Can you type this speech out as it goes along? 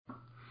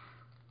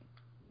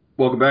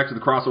Welcome back to the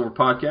Crossover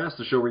Podcast,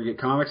 the show where you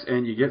get comics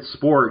and you get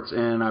sports.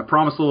 And I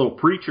promised a little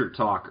Preacher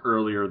talk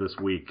earlier this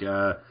week.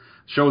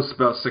 Show's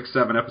about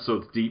 6-7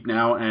 episodes deep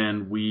now,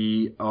 and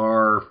we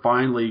are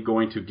finally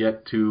going to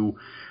get to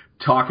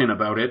talking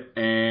about it.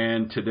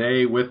 And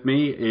today with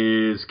me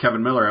is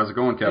Kevin Miller. How's it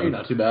going, Kevin? Hey,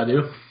 not too bad,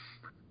 you?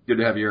 Good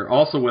to have you here.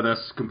 Also with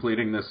us,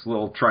 completing this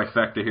little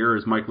trifecta here,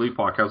 is Mike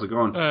Leapock. How's it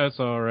going?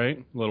 It's all right.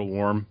 A little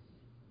warm.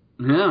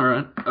 Yeah, all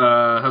right.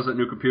 How's that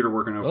new computer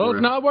working out for you?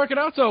 It's not working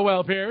out so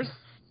well, Piers.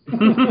 The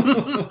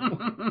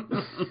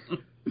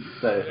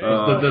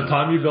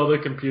time you build a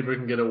computer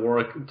and get it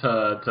work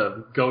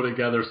to go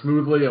together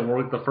smoothly and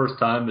work the first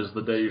time is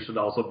the day you should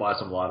also buy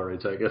some lottery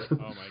tickets. Oh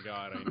my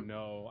god, I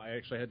know. I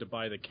actually had to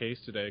buy the case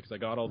today because I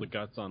got all the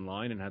guts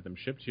online and had them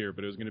shipped here,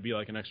 but it was going to be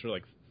like an extra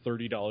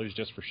 $30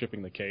 just for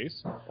shipping the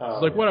case.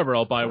 It's like, whatever,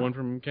 I'll buy one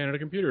from Canada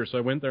Computer. So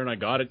I went there and I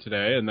got it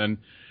today, and then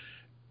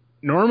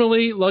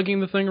normally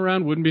lugging the thing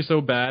around wouldn't be so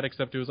bad,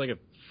 except it was like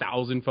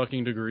 1,000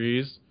 fucking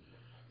degrees.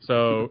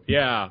 So,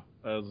 yeah,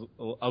 I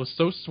was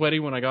so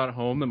sweaty when I got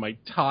home that my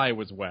tie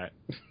was wet.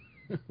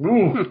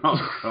 Ooh.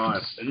 Oh,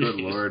 God. Good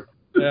Lord.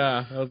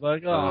 Yeah, I was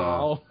like,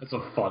 oh. That's a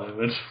fun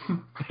image.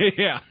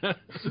 Yeah.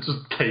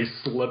 Just case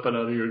slipping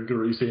out of your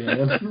greasy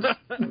hands.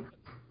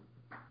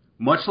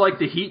 Much like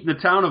the heat in the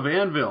town of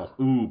Anvil.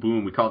 Ooh,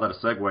 boom. We call that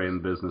a segue in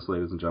business,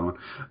 ladies and gentlemen.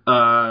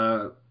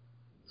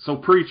 So,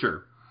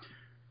 Preacher.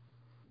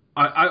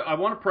 I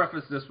want to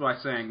preface this by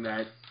saying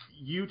that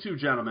you two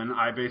gentlemen,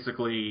 I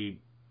basically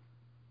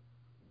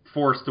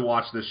forced to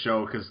watch this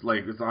show because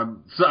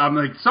I'm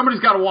like,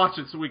 somebody's got to watch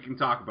it so we can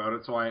talk about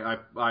it. So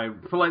I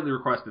politely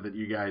requested that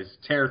you guys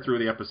tear through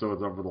the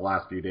episodes over the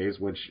last few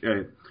days, which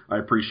I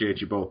appreciate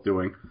you both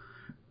doing.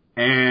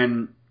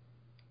 And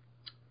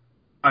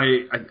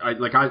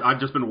I've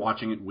just been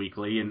watching it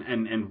weekly,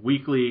 and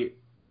weekly,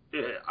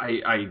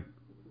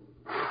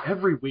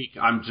 every week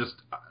I'm just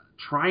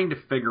trying to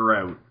figure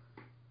out,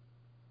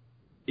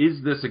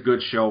 is this a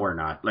good show or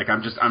not?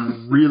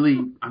 I'm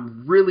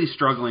really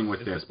struggling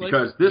with this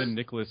because this the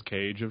Nicolas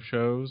Cage of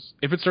shows.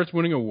 If it starts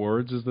winning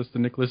awards, is this the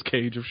Nicolas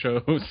Cage of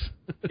shows?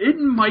 It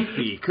might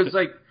be, because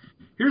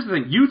here's the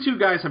thing: you two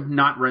guys have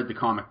not read the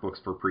comic books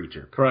for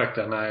Preacher, correct?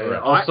 And I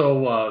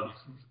also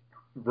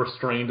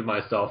restrained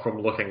myself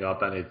from looking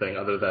up anything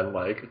other than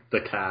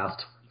the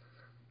cast.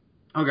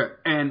 Okay,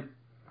 and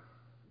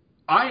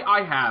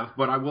I have,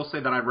 but I will say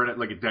that I read it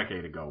a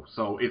decade ago,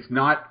 so it's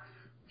not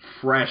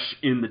fresh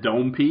in the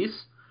dome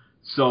piece.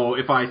 So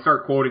if I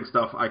start quoting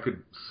stuff, I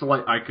could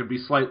be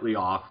slightly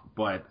off,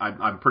 but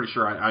I'm pretty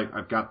sure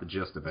I've got the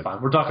gist of it.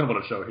 Fine. We're talking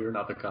about a show here,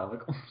 not the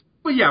comic.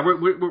 But yeah,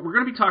 we're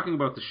going to be talking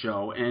about the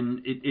show,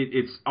 and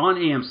it's on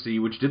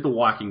AMC, which did The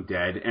Walking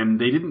Dead, and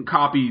they didn't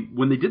copy,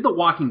 when they did The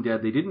Walking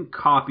Dead, they didn't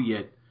copy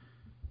it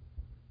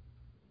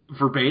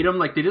verbatim,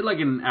 they did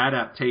an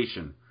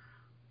adaptation.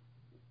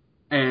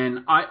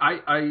 And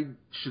I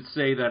should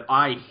say that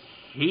I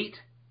hate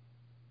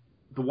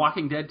The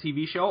Walking Dead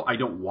TV show. I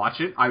don't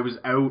watch it. I was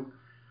out.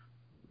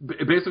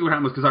 Basically, what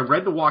happened was because I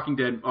read The Walking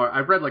Dead.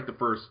 I read the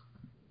first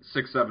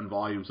 6-7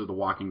 volumes of The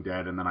Walking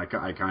Dead, and then I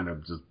kind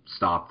of just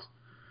stopped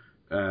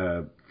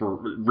for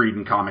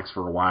reading comics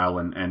for a while.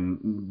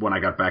 And when I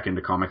got back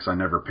into comics, I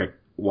never picked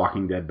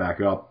Walking Dead back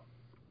up.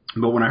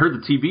 But when I heard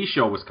the TV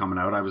show was coming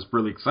out, I was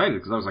really excited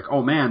because I was like,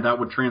 "Oh man, that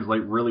would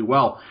translate really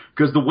well."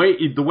 Because the way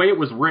it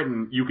was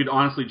written, you could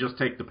honestly just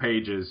take the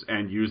pages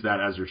and use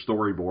that as your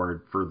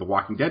storyboard for the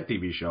Walking Dead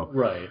TV show,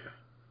 right?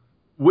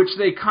 Which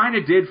they kind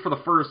of did for the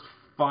first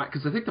 5,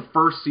 because I think the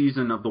first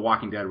season of The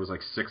Walking Dead was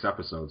 6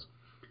 episodes.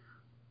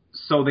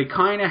 So they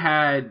kind of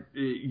had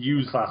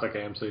used classic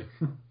AMC.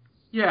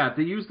 Yeah,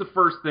 they used the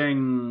first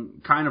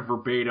thing kind of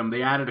verbatim.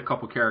 They added a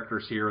couple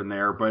characters here and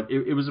there, but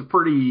it was a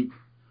pretty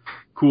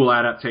cool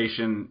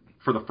adaptation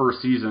for the first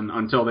season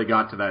until they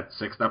got to that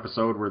 6th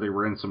episode where they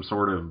were in some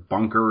sort of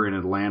bunker in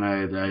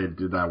Atlanta.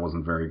 That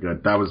wasn't very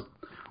good. That was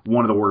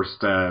one of the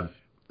worst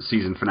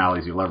season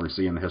finales you'll ever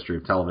see in the history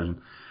of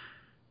television.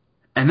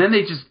 And then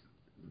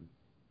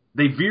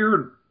they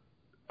veered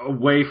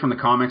away from the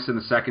comics in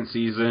the 2nd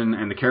season,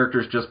 and the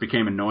characters just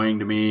became annoying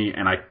to me,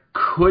 and I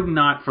could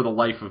not for the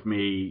life of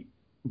me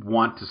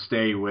want to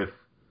stay with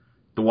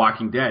The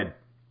Walking Dead.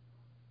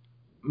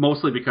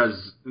 Mostly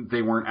because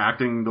they weren't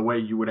acting the way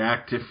you would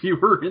act if you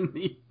were in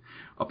the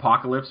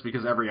apocalypse,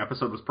 because every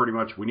episode was pretty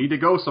much, we need to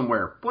go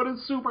somewhere, but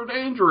it's super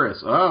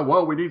dangerous.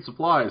 Well, we need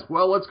supplies.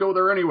 Well, let's go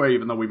there anyway,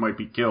 even though we might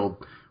be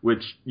killed,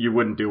 which you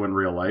wouldn't do in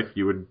real life.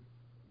 You would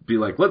be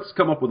like, let's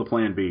come up with a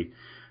plan B.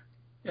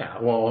 Yeah,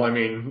 well, I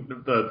mean,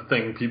 the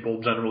thing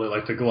people generally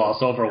like to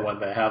gloss over when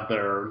they have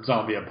their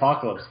zombie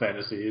apocalypse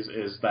fantasies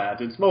is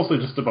that it's mostly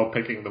just about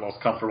picking the most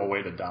comfortable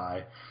way to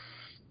die.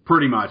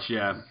 Pretty much,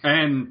 yeah.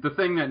 And the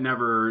thing that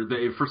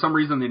for some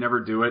reason they never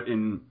do it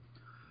in,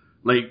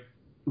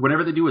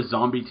 whenever they do a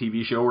zombie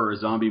TV show or a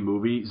zombie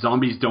movie,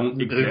 zombies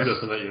don't exist. They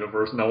exist in that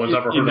universe. No one's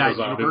ever heard of a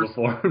zombie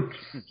before.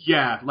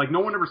 Yeah, no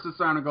one ever sits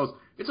down and goes,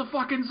 it's a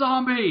fucking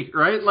zombie,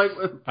 right?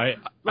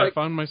 I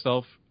found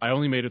myself, I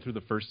only made it through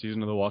the first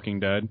season of The Walking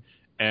Dead,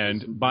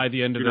 And by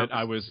the end of it,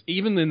 I was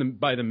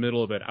by the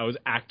middle of it, I was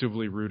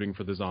actively rooting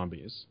for the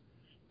zombies.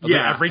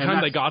 Yeah, every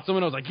time they got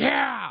someone, I was like,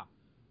 yeah.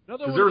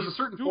 Because there was a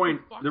certain point.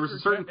 There was a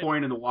certain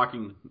point in the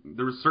Walking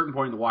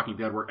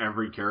Dead where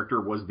every character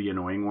was the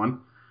annoying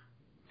one,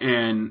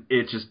 and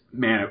it just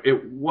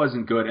it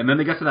wasn't good. And then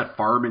they got to that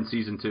farm in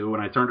season 2,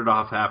 and I turned it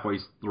off halfway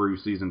through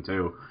season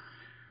 2.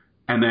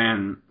 And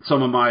then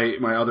some of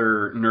my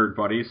other nerd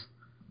buddies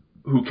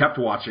who kept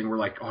watching were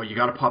like, "Oh, you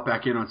got to pop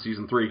back in on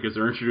season 3 because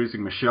they're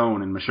introducing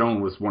Michonne, and Michonne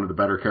was one of the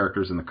better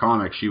characters in the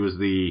comic. She was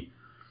the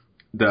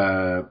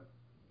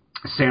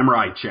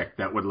samurai chick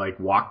that would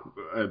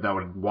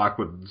walk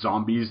with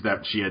zombies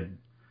that she had,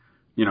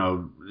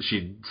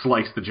 she'd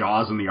slice the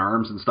jaws and the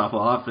arms and stuff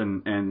off,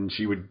 and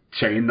she would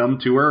chain them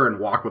to her and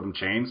walk with them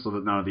chained so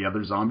that none of the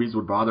other zombies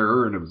would bother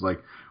her. And it was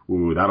like,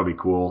 ooh, that'll be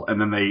cool. And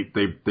then they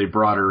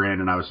brought her in,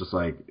 and I was just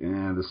like,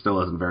 this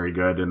still isn't very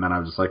good. And then I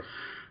was just like,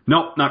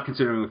 nope, not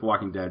considering with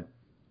Walking Dead.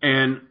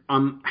 And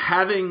I'm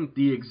having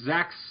the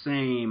exact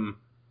same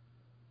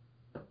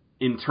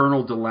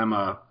internal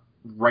dilemma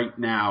right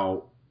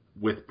now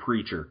with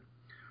Preacher.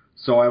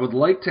 So I would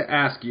like to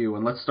ask you,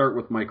 and let's start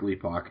with Mike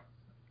Leapock,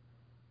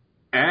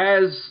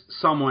 as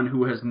someone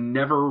who has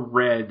never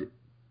read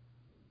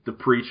the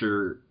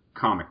Preacher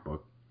comic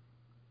book,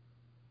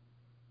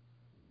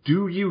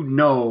 do you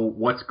know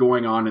what's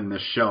going on in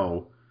this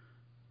show?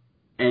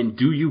 And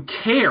do you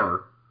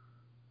care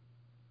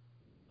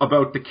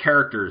about the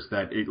characters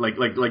that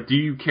do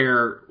you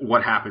care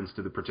what happens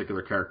to the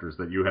particular characters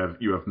that you have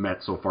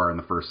met so far in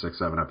the first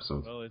 6-7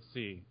 episodes? Well, let's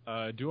see.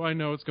 Do I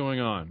know what's going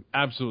on?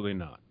 Absolutely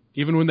not.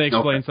 Even when they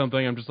explain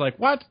something, I'm just like,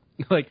 what?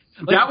 The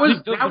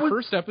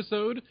first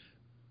episode,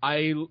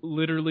 I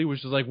literally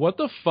was just like, what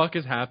the fuck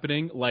is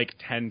happening?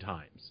 10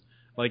 times.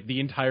 The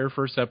entire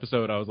first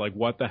episode, I was like,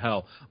 what the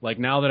hell?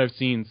 Now that I've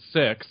seen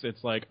 6,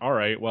 it's like, all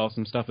right, well,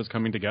 some stuff is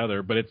coming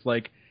together, but it's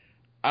like,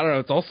 I don't know,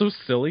 it's also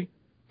silly.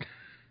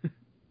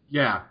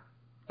 Yeah.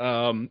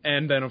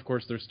 And then, of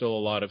course, there's still a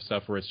lot of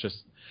stuff where it's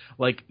just,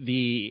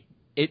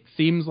 it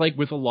seems like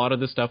with a lot of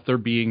the stuff, they're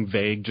being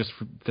vague just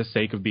for the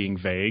sake of being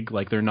vague.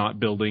 They're not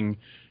building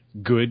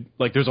good,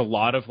 there's a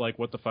lot of,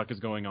 what the fuck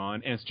is going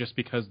on, and it's just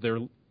because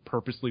they're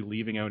purposely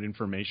leaving out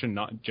information,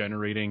 not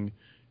generating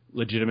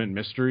legitimate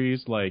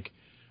mysteries, why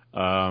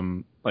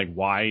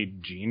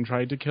Gene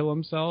tried to kill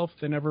himself.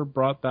 They never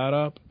brought that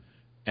up.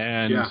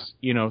 And,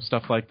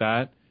 stuff like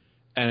that.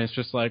 And it's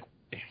just like,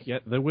 yeah,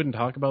 they wouldn't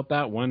talk about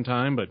that one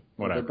time, but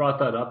whatever. They brought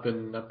that up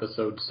in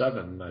episode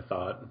 7, I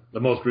thought. The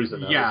most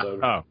recent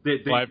episode. Oh, they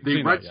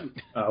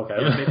mentioned, oh, okay.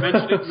 Yeah, they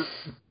mentioned it.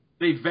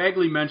 They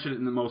vaguely mentioned it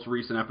in the most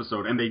recent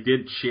episode, and they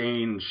did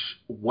change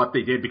what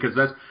they did, because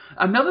that's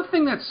another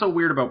thing that's so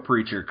weird about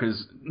Preacher,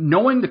 because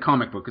knowing the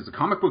comic book, because the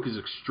comic book is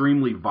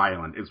extremely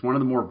violent. It's one of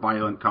the more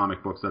violent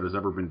comic books that has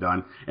ever been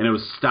done, and it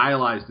was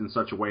stylized in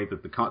such a way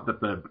that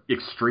the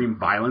extreme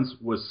violence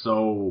was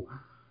so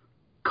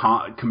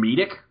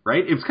comedic,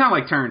 right? It was kind of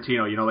like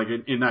Tarantino,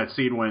 in that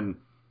scene when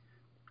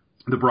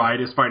the bride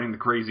is fighting the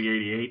crazy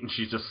 88 and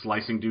she's just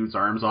slicing dudes'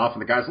 arms off,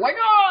 and the guy's like,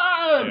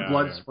 and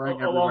blood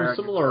spraying everywhere. Along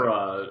similar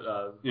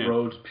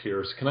roads,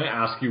 Pierce, can I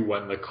ask you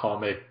when the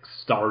comic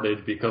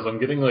started? Because I'm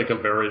getting a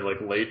very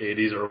late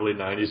 80s, early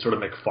 90s sort of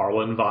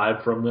McFarlane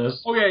vibe from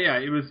this. Oh yeah.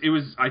 It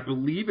was. I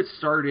believe it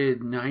started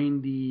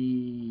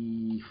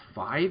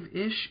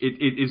 95-ish.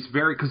 It is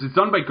very, because it's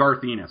done by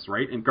Garth Ennis,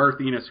 right? And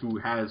Garth Ennis, who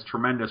has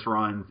tremendous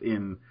runs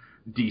in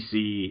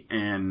DC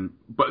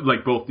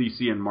but both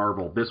DC and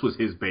Marvel. This was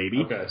his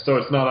baby. Okay, so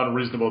it's not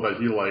unreasonable that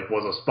he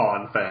was a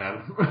Spawn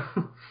fan.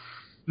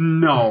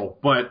 No,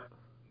 but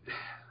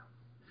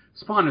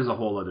Spawn is a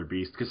whole other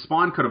beast, because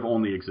Spawn could have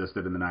only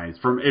existed in the 90s.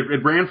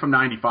 It ran from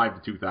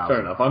 95 to 2000.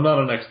 Fair enough. I'm not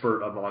an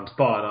expert on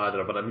Spawn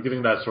either, but I'm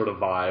getting that sort of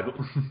vibe.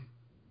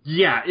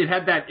 Yeah, it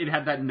had that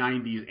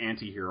 90s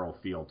anti-hero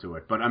feel to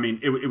it. But I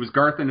mean, it was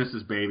Garth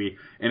Ennis' baby,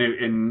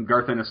 and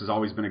Garth Ennis has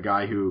always been a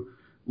guy who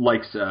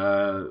likes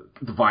the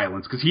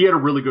violence, because he had a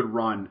really good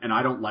run, and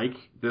I don't like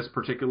this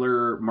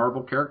particular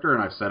Marvel character,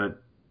 and I've said it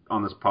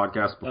on this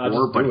podcast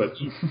before,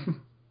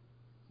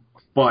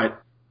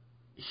 but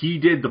he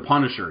did the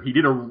Punisher. He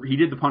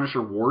did the Punisher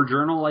War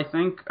Journal, I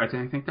think. I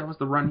think that was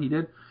the run he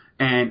did,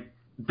 and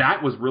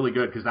that was really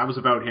good, because that was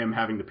about him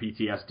having the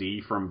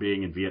PTSD from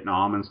being in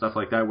Vietnam and stuff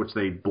like that, which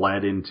they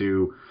bled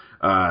into.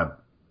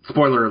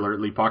 Spoiler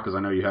alert, Leapock, because I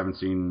know you haven't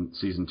seen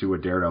season 2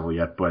 of Daredevil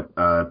yet, but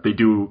they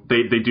do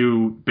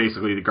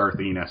basically the Garth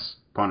Ennis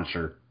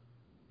Punisher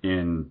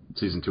in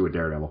season 2 of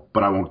Daredevil,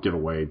 but I won't give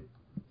away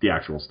the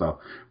actual stuff.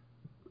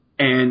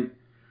 And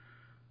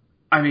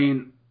I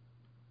mean,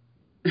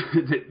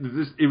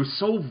 it was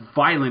so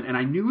violent, and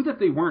I knew that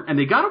they weren't, and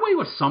they got away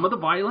with some of the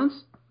violence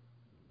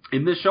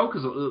in this show,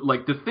 because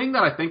the thing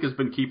that I think has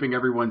been keeping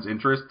everyone's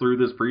interest through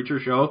this Preacher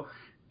show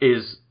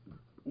is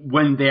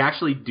when they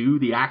actually do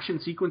the action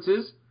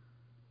sequences,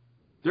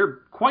 they're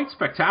quite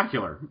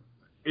spectacular.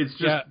 It's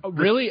just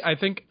really, I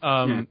think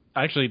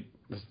actually,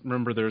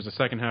 remember, there's a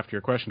second half to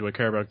your question. Do I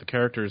care about the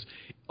characters?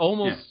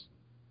 Almost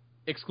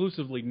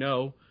exclusively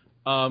no.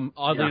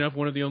 Oddly enough,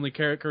 one of the only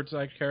characters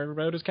I care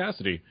about is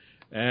Cassidy.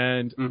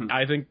 And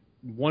I think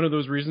one of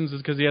those reasons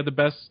is because he had the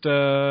best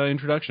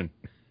introduction.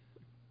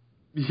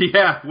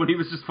 Yeah, when he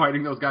was just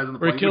fighting those guys on the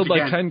plane. Where he killed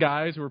like 10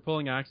 guys who were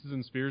pulling axes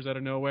and spears out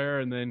of nowhere,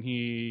 and then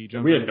he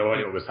jumped. We had no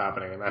idea what was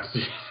happening in that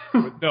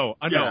scene. No,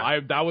 I know.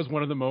 That was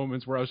one of the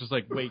moments where I was just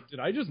like, "Wait, did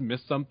I just miss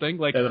something?"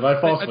 Like, did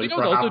I fall asleep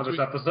for half of this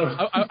episode?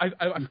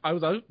 I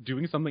was out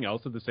doing something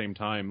else at the same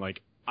time.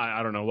 Like,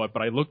 I don't know what,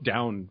 but I looked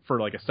down for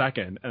like a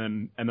second,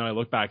 and then I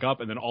looked back up,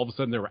 and then all of a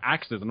sudden there were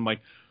axes, and I'm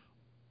like,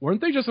 weren't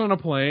they just on a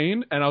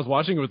plane? And I was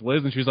watching it with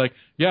Liz, and she's like,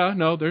 "Yeah,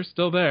 no, they're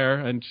still there,"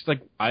 and she's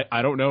like,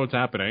 "I don't know what's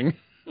happening."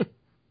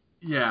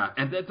 Yeah,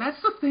 and that's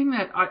the thing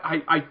that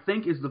I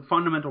think is the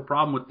fundamental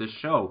problem with this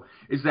show,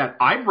 is that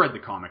I've read the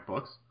comic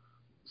books,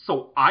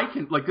 so I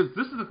can, like, this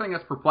is the thing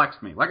that's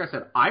perplexed me. Like I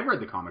said, I've read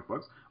the comic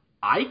books.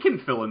 I can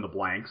fill in the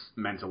blanks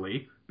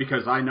mentally,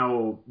 because I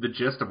know the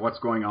gist of what's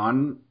going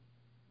on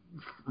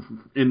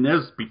in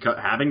this, because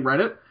having read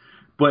it.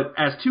 But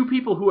as two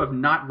people who have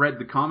not read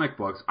the comic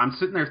books, I'm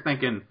sitting there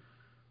thinking,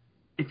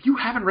 if you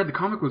haven't read the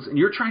comic books and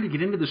you're trying to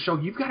get into the show,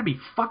 you've got to be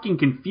fucking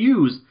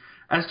confused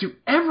as to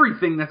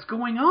everything that's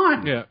going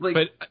on. Yeah, like,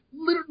 but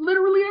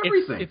literally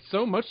everything. It's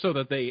so much so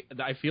that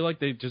I feel like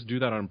they just do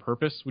that on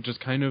purpose, which is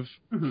kind of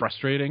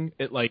frustrating.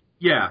 It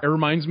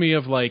reminds me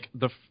of like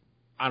the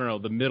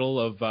middle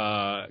of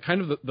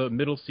kind of the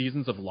middle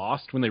seasons of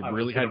Lost, when they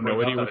really had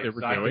no idea what they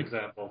were doing.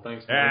 Example.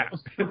 Thanks. Yeah.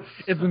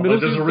 It's the middle.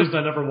 There's a reason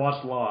I never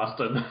watched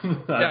Lost, and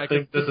I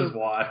think this is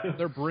why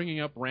they're bringing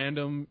up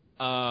random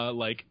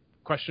like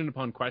question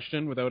upon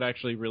question without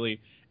actually really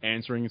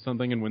answering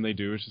something, and when they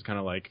do, it's just kind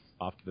of like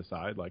off to the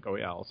side, like, oh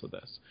yeah, also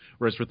this.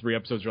 Whereas for 3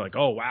 episodes, you're like,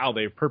 oh wow,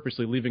 they're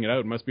purposely leaving it out.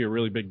 It must be a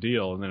really big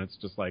deal, and then it's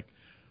just like,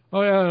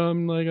 oh yeah,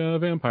 I'm like a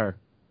vampire.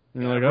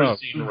 And you're like, every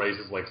scene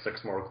raises like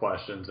 6 more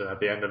questions, and at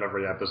the end of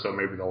every episode,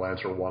 maybe they'll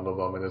answer one of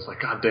them, and it's like,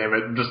 god damn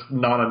it, just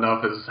not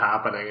enough is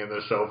happening in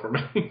this show for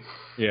me.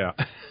 Yeah.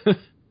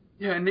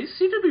 Yeah, and they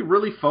seem to be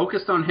really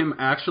focused on him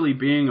actually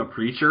being a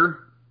preacher,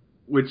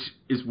 which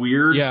is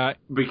weird. Yeah.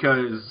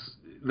 Because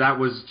that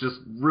was just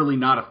really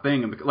not a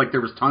thing. Like,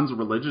 there was tons of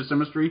religious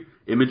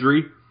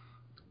imagery,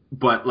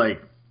 but, like,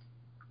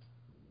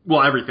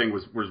 well, everything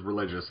was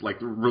religious. Like,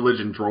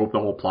 religion drove the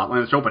whole plotline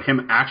of the show, but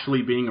him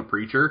actually being a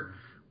preacher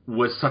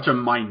was such a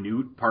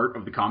minute part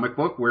of the comic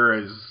book,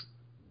 whereas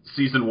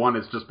season 1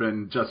 has just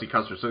been Jesse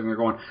Custer sitting there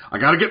going, I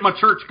gotta get my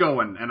church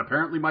going, and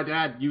apparently my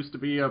dad used to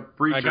be a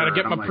preacher. I gotta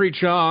get my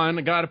preach on,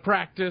 I gotta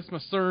practice my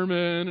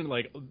sermon, and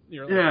like,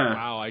 you're like,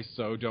 wow, I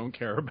so don't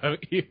care about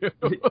you.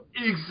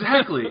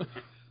 Exactly.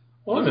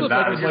 Well,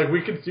 it's like,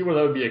 we can see where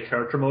that would be a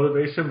character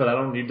motivation, but I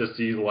don't need to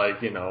see,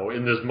 like, you know,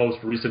 in this most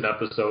recent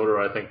episode, or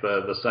I think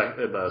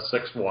the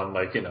sixth one,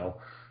 like, you know,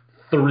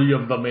 3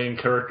 of the main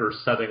characters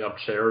setting up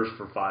chairs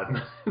for 5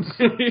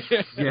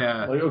 minutes.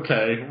 Yeah. Like,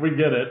 okay, we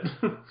get it.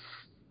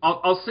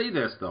 I'll say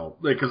this, though,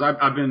 because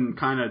I've been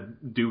kind of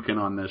duking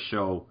on this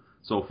show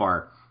so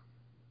far.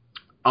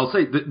 I'll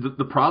say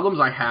the problems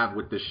I have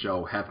with this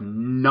show have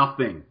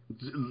nothing,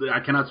 I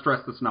cannot stress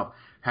this enough,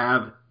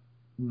 have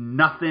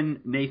nothing,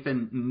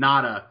 Nathan,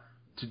 nada,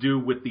 to do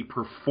with the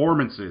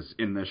performances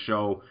in this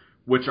show,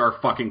 which are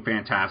fucking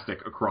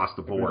fantastic across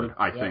the board,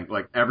 I think.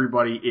 Like,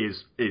 everybody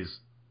is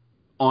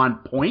on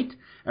point.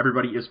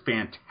 Everybody is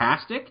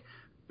fantastic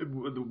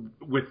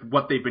with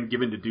what they've been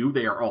given to do.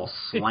 They are all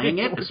slaying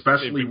it,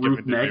 especially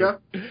Ruth Negga.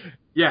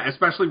 Yeah,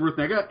 especially Ruth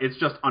Negga. It's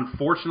just,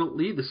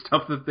 unfortunately, the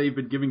stuff that they've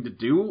been given to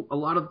do a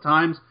lot of the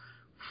times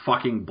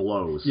fucking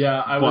blows. Yeah,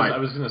 I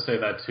was going to say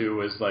that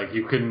too, is like,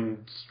 you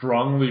can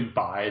strongly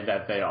buy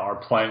that they are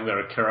playing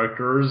their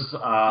characters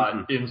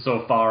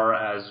insofar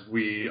as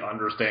we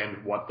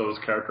understand what those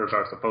characters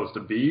are supposed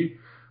to be,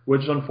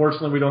 which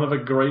unfortunately we don't have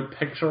a great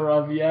picture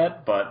of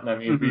yet, but I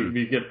mean,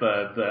 we get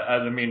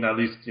I mean, at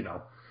least, you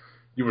know,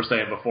 you were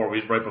saying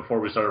right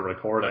before we started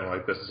recording,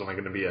 like, this is only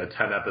going to be a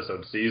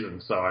 10-episode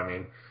season, so I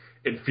mean,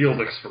 it feels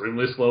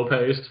extremely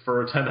slow-paced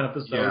for 10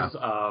 episodes. Yeah.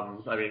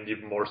 I mean,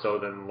 even more so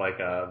than, like,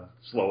 a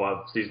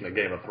slow-up season of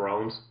Game of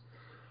Thrones.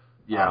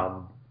 Yeah.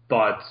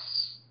 But,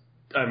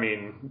 I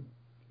mean,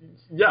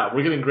 yeah,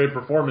 we're getting great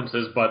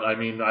performances, but, I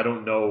mean, I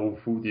don't know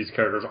who these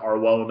characters are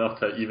well enough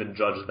to even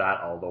judge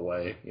that all the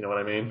way. You know what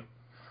I mean?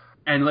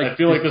 And, like, I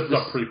feel like this is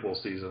a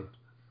prequel season.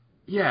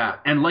 Yeah,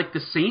 and, like, the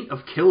Saint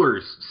of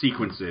Killers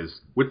sequences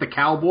with the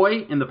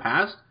cowboy in the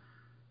past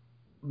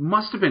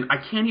must have been, I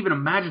can't even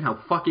imagine how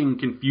fucking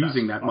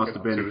confusing that must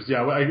have been.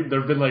 Yeah, there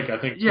have been, like, I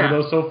think 2 of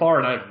those so far,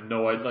 and I have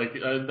no idea, like,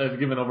 I've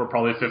given over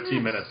probably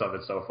 15 minutes of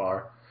it so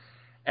far.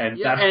 And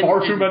that's far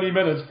too many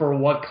minutes for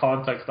what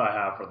context I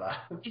have for that.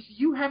 If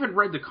you haven't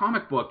read the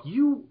comic book,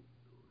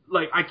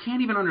 like, I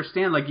can't even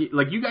understand, like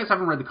you guys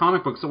haven't read the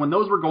comic book, so when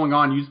those were going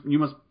on, you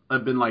must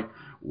have been like,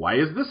 why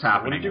is this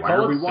happening? What did you why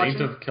call are we it? watching?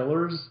 Saint of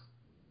Killers?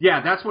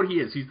 Yeah, that's what he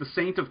is. He's the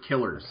Saint of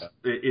Killers.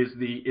 Okay. Is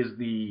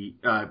the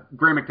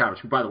Graham McTavish,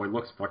 who, by the way,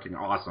 looks fucking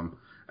awesome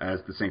as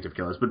distinctive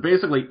killers. But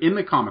basically, in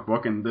the comic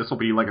book, and this will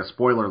be like a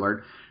spoiler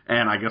alert,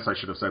 and I guess I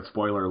should have said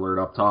spoiler alert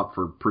up top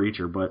for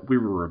Preacher, but we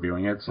were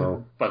reviewing it,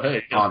 so... But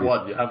hey, guess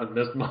what? You haven't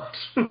missed much.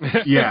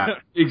 Yeah,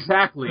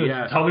 exactly,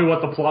 yeah. Tell me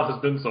what the plot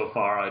has been so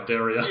far, I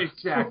dare you.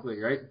 Exactly,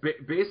 right?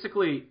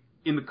 Basically,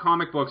 in the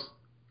comic books,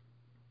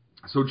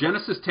 so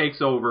Genesis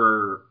takes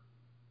over,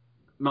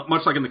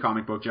 much like in the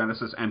comic book,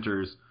 Genesis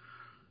enters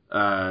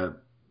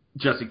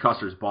Jesse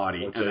Custer's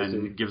body, and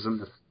then gives him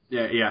this...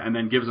 Yeah, and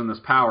then gives him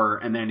this power,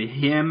 and then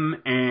him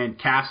and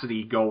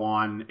Cassidy go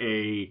on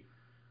a...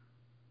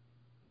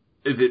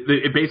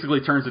 It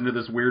basically turns into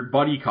this weird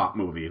buddy cop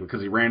movie,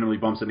 because he randomly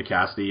bumps into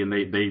Cassidy, and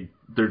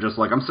they're just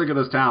like, I'm sick of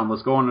this town,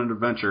 let's go on an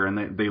adventure,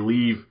 and they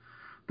leave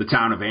the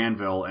town of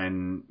Anvil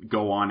and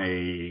go on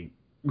a...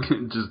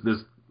 just this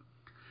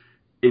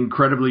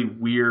incredibly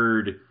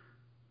weird...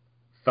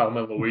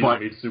 Thelma and Louise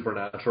meets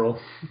Supernatural.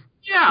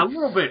 Yeah, a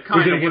little bit.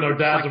 We're going to get our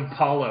dads and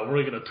Paula, and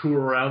we're going to tour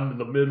around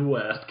the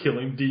Midwest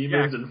killing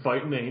demons and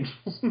fighting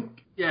angels.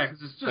 Yeah,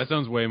 because it's just... That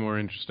sounds way more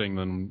interesting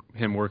than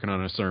him working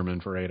on a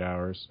sermon for 8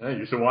 hours. Hey,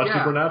 you should watch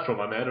Supernatural,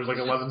 my man. There's like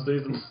 11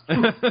 seasons.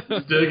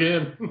 Dig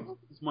in.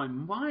 It's my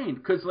mind,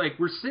 because like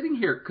we're sitting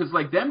here, because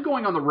like them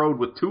going on the road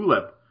with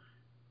Tulip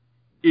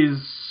is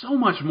so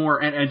much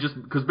more, and just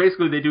because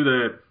basically they do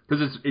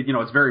because it's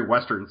it's very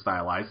Western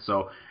stylized.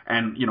 So,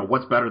 and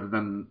what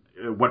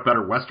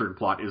better Western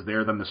plot is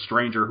there than the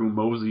stranger who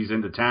moseys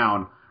into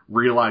town,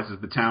 realizes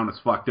the town is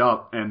fucked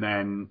up, and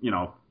then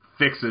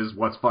fixes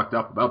what's fucked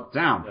up about the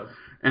town. Yep.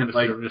 And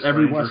like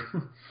every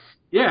Western.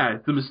 Yeah,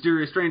 the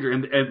mysterious stranger,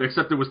 and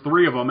except there was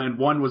 3 of them, and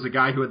one was a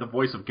guy who had the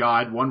voice of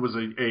God, one was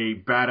a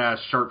badass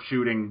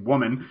sharpshooting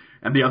woman,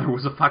 and the other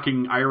was a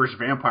fucking Irish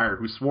vampire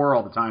who swore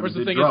all the time. Whereas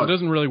the thing is, it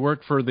doesn't really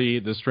work for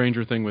the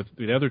stranger thing with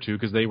the other 2,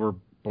 because they were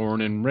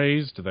born and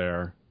raised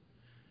there.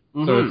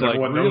 Mm-hmm. So it's like,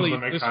 really,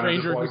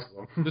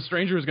 the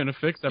stranger who's going to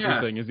fix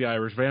everything is the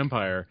Irish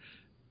vampire.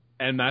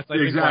 And that's, I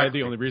think, why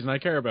the only reason I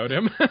care about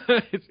him.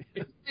 It's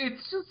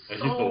just so...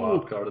 He's the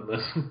wild card in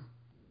this.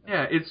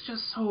 Yeah, it's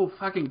just so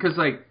fucking... Because,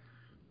 like,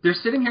 they're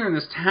sitting here in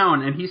this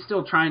town, and he's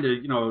still trying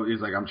to,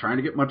 he's like, I'm trying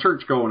to get my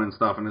church going and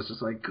stuff, and it's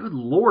just like, good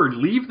lord,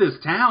 leave this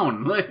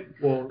town. Like,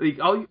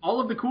 all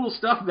of the cool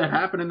stuff that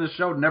happened in this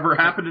show never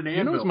happened in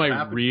Anvil. What's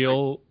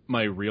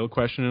my real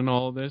question in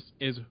all of this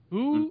is,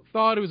 who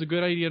thought it was a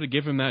good idea to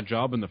give him that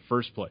job in the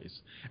first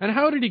place? And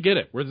how did he get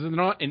it? Was there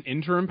not an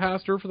interim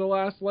pastor for the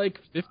last,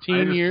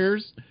 15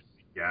 years?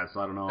 Yes,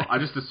 I don't know. I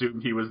just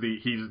assumed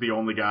he's the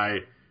only guy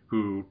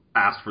who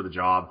asked for the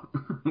job,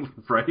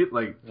 right?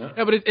 Like,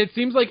 yeah, but it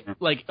seems like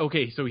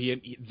okay, so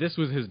this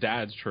was his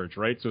dad's church,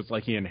 right? So it's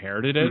like he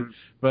inherited it,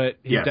 but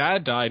his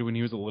dad died when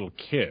he was a little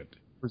kid.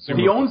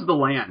 He owns the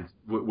land,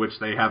 which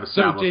they have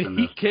established. So did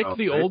he kick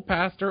the old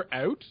pastor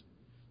out?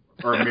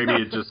 Or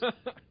maybe it just...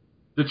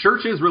 The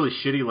church is really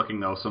shitty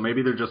looking, though, so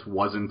maybe there just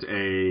wasn't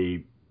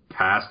a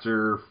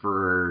pastor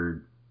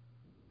for,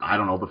 I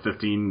don't know, the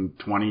 15,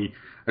 20...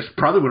 It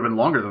probably would have been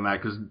longer than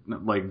that, because,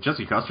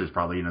 Jesse Custer's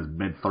probably in his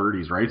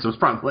mid-30s, right? So it's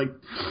probably,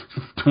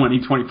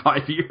 20,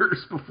 25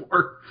 years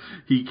before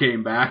he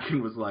came back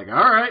and was like, all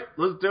right,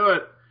 let's do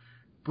it.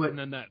 But, and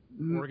then that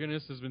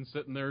organist has been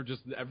sitting there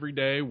just every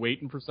day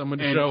waiting for someone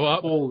to show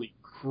up. Holy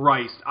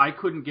Christ, I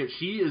couldn't get...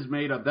 She is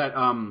made of that,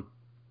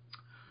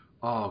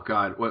 oh,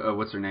 God,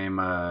 what's her name?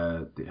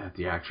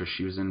 The actress,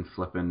 she was in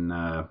flipping...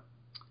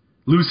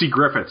 Lucy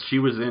Griffiths. She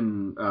was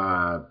in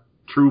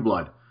True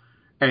Blood.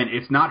 And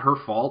it's not her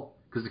fault,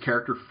 because the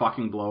character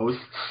fucking blows,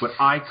 but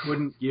I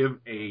couldn't give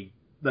a...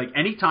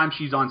 anytime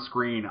she's on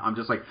screen, I'm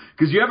just like...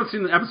 Because you haven't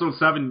seen episode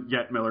 7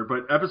 yet, Miller,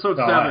 but episode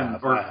 7...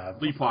 I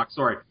have. Leapock,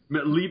 sorry.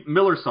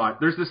 Miller saw it.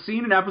 There's this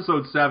scene in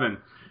episode 7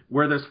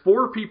 where there's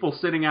 4 people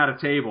sitting at a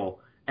table,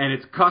 and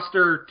it's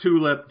Custer,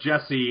 Tulip,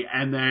 Jesse,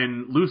 and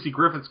then Lucy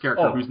Griffith's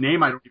character, whose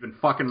name I don't even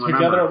fucking remember.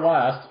 Together at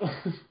last.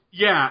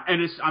 Yeah,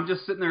 and I'm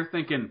just sitting there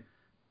thinking...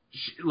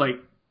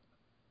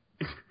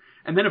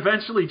 And then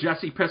eventually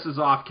Jesse pisses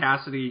off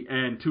Cassidy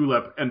and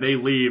Tulip, and they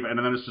leave, and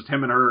then it's just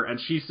him and her, and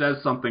she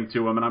says something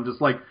to him, and I'm just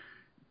like,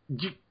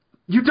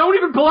 you don't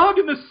even belong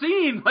in the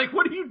scene! Like,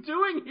 what are you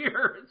doing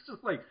here? It's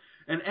just like,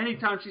 and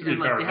anytime she's in,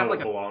 they have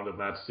belonged in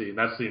that scene.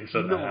 That scene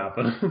shouldn't have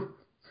happened.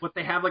 But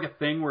they have, a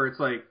thing where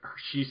it's like,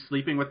 she's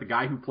sleeping with the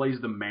guy who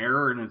plays the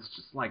mayor, and it's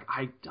just like,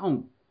 I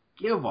don't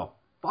give a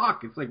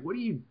fuck. It's like, what are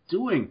you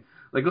doing?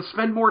 Like, let's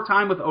spend more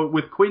time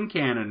with Quinn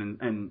Cannon,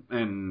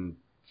 and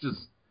just...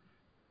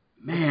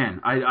 Man,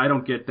 I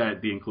don't get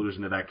the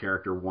inclusion of that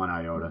character one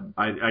iota.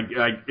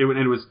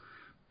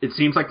 It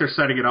seems like they're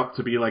setting it up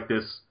to be like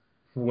this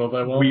will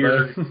they, won't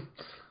weird. They?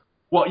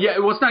 Well, yeah,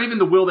 it's not even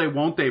the will they,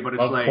 won't they, but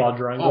it's love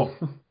quadrangle.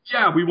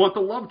 Yeah, we want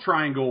the love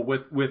triangle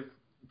with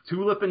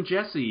Tulip and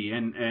Jesse,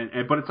 and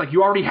but it's like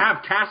you already have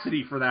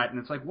Cassidy for that, and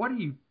it's like, what are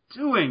you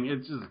doing?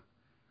 It's just.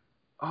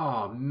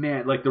 Oh,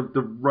 man, the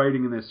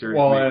writing in this series.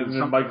 Well,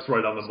 and Mike's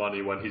right on the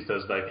money when he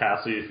says that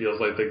Cassidy feels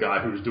like the guy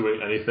who's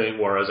doing anything,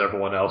 whereas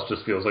everyone else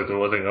just feels like they're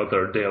living out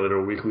their daily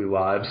or weekly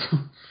lives.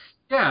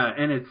 Yeah,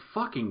 and it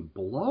fucking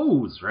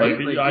blows, right?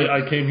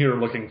 I came here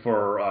looking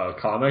for a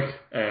comic,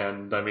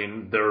 and I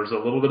mean, there's a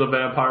little bit of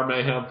vampire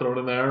mayhem thrown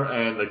in there,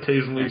 and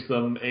occasionally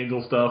some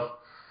angel stuff,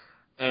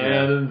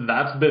 and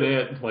that's been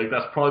it. Like,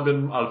 that's probably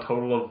been a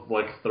total of,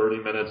 30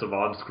 minutes of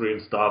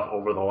on-screen stuff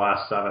over the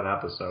last 7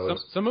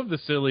 episodes. Some of the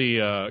silly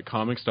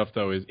comic stuff,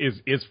 though,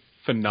 is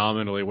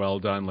phenomenally well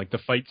done. Like, the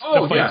fight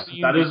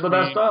scene. That is the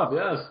best stuff,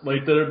 yes.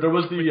 Like, there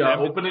was the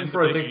opening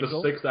for, I think, the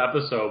 6th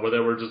episode where they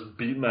were just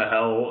beating the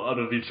hell out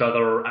of each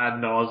other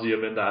ad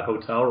nauseum in that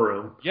hotel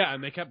room. Yeah,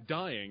 and they kept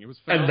dying. It was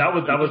phenomenal.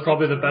 And that was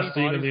probably the best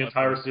scene in the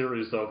entire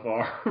series so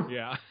far.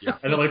 Yeah.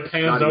 And it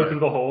pans out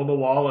through the hole in the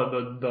wall,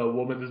 and the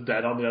woman is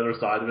dead on the other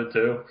side of it,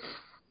 too.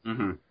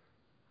 Mm-hmm.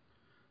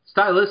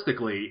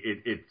 Stylistically,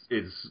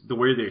 it's the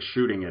way they're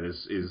shooting it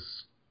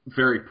is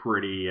very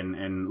pretty and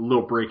a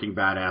little Breaking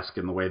Bad-esque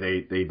in the way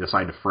they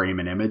decide to frame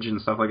an image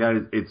and stuff like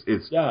that.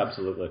 It's yeah,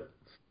 absolutely.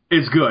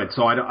 It's good.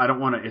 So I don't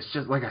want to. It's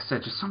just like I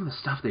said, just some of the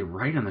stuff they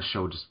write on the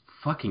show just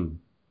fucking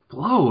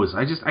blows.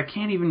 I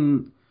can't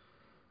even.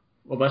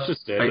 Well, that's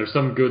just it. There's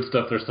some good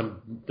stuff.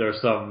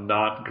 There's some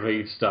not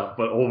great stuff,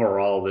 but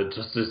overall, it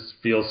just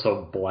feels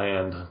so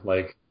bland.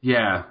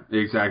 Yeah,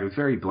 exactly.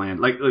 Very bland.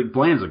 Like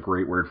bland's a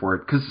great word for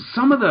it because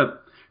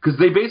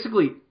they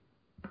basically.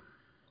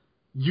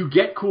 You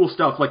get cool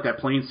stuff like that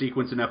plane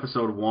sequence in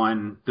episode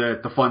 1,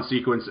 the fun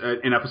sequence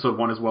in episode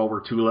 1 as well,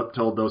 where Tulip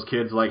told those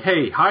kids, like,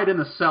 hey, hide in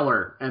the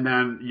cellar, and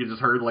then you just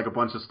heard, a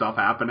bunch of stuff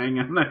happening,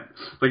 and then,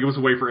 it was a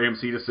way for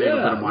AMC to save a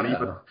bit of money,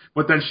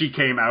 but then she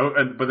came out,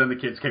 but then the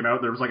kids came out,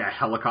 and there was, a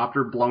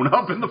helicopter blown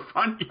up in the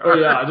front yard. Oh,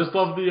 yeah, I just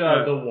love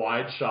the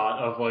wide shot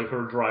of,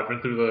 her driving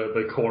through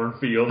the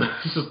cornfield,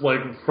 it's just,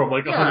 from,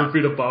 100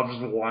 feet above,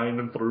 just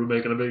winding through,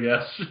 making a big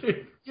ass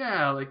shape.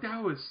 Yeah,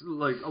 that was,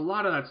 a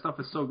lot of that stuff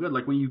is so good.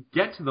 When you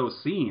get to those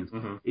scenes,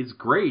 it's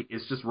great.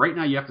 It's just right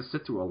now you have to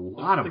sit through a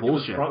lot of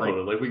bullshit.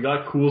 We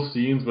got cool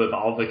scenes with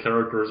all the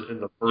characters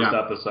in the first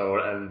episode,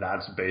 and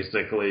that's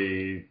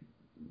basically,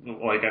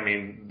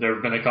 there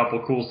have been a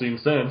couple cool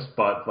scenes since,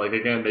 but,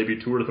 again,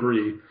 maybe 2 or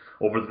 3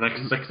 over the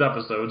next 6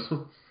 episodes.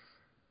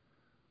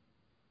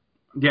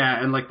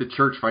 Yeah, and, the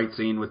church fight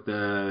scene with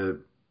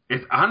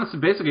it's honestly,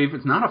 basically, if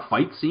it's not a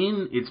fight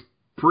scene, it's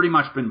pretty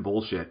much been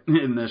bullshit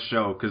in this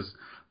show, because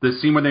the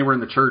scene when they were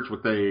in the church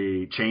with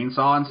the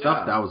chainsaw and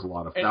stuff, that was a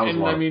lot of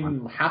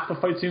fun. Half the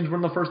fight scenes were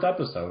in the first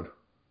episode.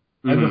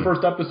 And the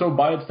first episode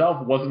by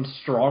itself wasn't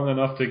strong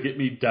enough to get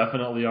me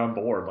definitely on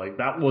board.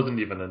 That wasn't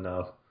even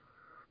enough.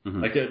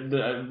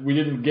 Mm-hmm. We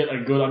didn't get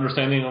a good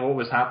understanding of what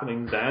was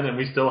happening then, and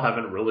we still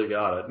haven't really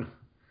got it.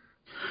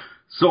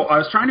 So I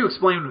was trying to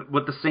explain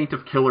what the Saint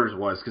of Killers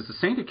was, because the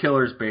Saint of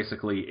Killers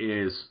basically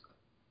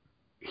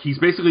he's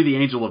basically the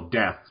angel of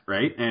death,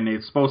 right? And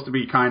it's supposed to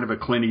be kind of a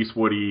Clint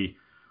Eastwoody,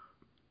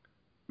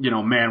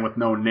 man with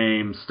no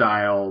name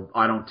style.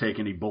 I don't take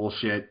any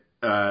bullshit.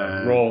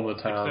 Roll in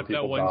the town. Except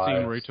that one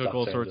scene where he took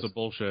all sorts of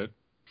bullshit.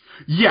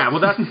 Yeah, well,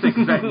 that's the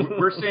thing.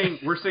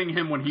 We're seeing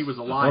him when he was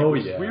alive,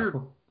 which is weird.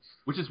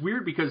 Which is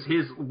weird because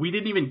we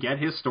didn't even get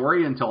his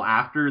story until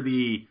after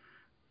the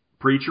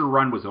Preacher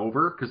run was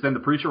over, because then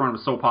the Preacher run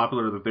was so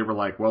popular that they were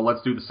like, well,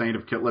 let's do the Saint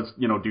of let's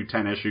do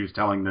 10 issues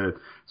telling the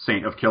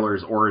Saint of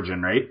Killer's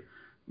origin, right?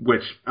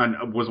 Which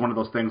was one of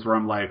those things where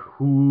I'm like,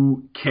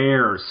 who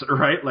cares,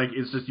 right?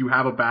 It's just, you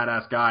have a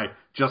badass guy,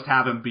 just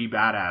have him be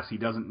badass. He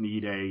doesn't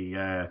need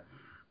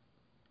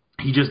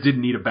he just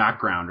didn't need a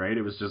background, right?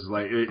 It was just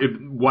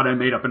what I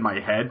made up in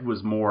my head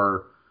was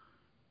more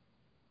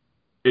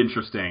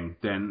interesting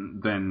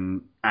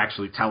than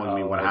actually telling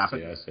me what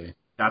happened. I see.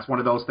 That's one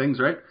of those things,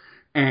 right?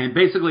 And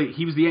basically,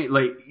 he was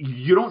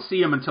you don't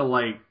see him until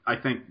I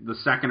think the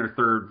 2nd or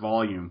 3rd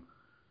volume,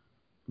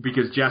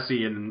 because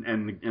Jesse and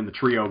the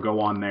trio go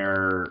on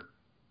their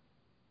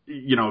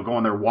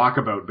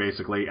walkabout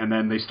basically, and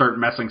then they start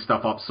messing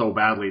stuff up so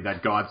badly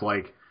that God's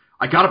like,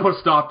 I gotta put a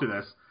stop to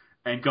this,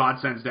 and God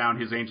sends down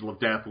his angel of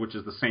death, which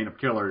is the Saint of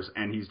Killers,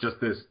 and he's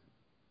just this,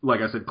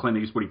 like I said, Clint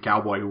Eastwoody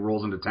cowboy who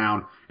rolls into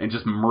town and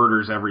just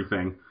murders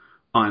everything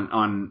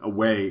on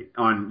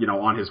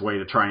his way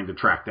to trying to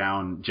track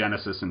down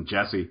Genesis and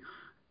Jesse.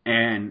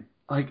 And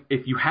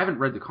if you haven't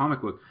read the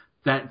comic book,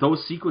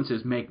 those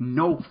sequences make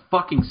no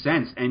fucking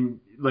sense. And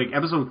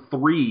episode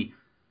 3,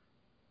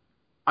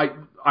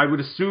 I would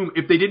assume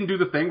if they didn't do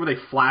the thing where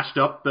they flashed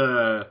up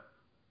the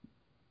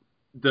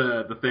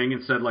thing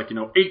and said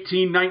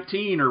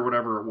 1819 or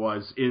whatever it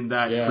was in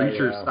that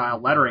Preacher style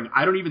lettering,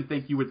 I don't even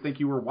think you would think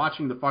you were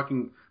watching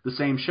the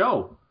same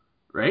show,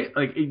 right?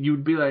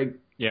 You'd be like,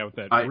 yeah, with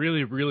that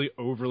really, really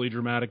overly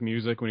dramatic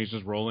music when he's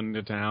just rolling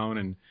into town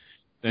and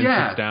then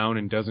sits down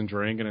and doesn't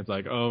drink, and it's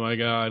like, oh my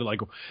god.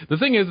 The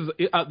thing is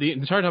the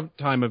entire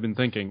time I've been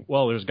thinking,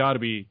 well, there's got to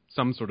be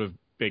some sort of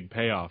big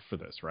payoff for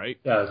this, right?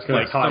 Yeah, it's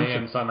going to tie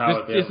in somehow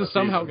at the end of the season.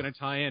 Somehow going to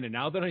tie in, and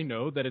now that I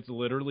know that it's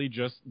literally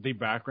just the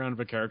background of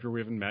a character we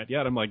haven't met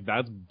yet, I'm like,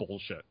 that's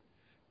bullshit.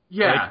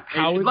 Yeah.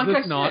 How is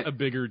this not a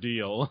bigger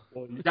deal?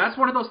 That's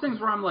one of those things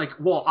where I'm like,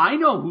 well, I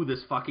know who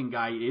this fucking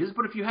guy is,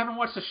 but if you haven't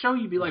watched the show,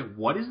 you'd be like,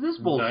 what is this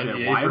bullshit?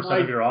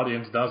 98% of your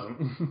audience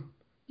doesn't.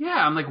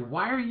 Yeah, I'm like,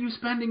 why are you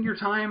spending your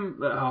time?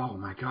 Oh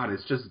my god,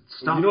 it's just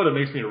stuff. You know what it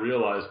makes me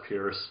realize,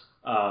 Pierce?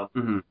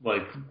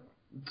 Like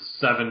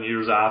 7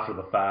 years after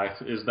the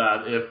fact, is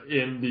that if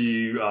in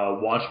the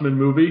Watchmen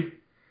movie,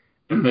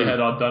 if they had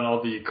done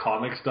all the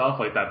comic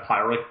stuff, like that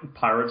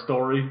pirate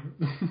story,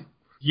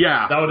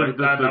 yeah, that would have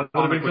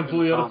right, been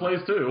completely out of place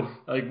too.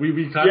 Like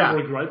we kind of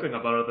were griping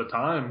about it at the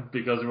time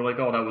because we were like,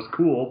 oh, that was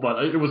cool,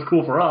 but it was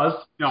cool for us.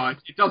 No,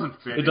 it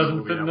doesn't fit. It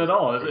doesn't fit in at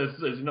all. It's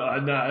you know,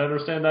 I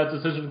understand that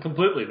decision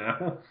completely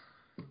now.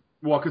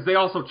 Well, because they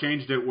also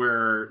changed it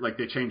where, like,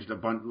 they changed a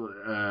bunch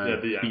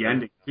the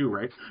ending too,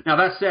 right? Now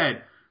that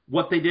said,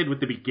 what they did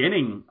with the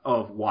beginning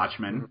of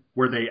Watchmen,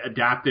 where they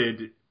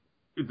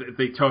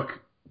took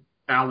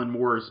Alan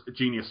Moore's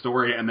genius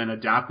story and then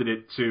adapted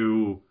it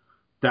to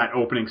that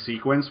opening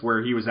sequence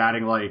where he was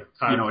adding like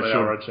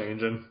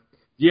changing.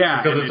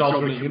 Yeah, because it's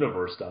alternate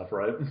universe stuff,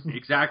 right?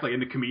 Exactly,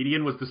 and the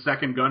comedian was the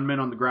second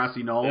gunman on the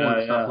grassy knoll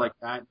and stuff like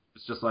that.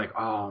 It's just like,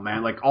 oh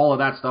man, like all of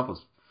that stuff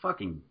was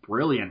fucking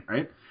brilliant,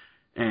 right?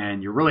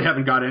 And you really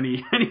haven't got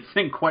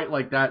anything quite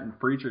like that in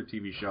Preacher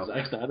TV show.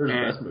 Zack Snyder's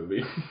best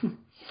movie.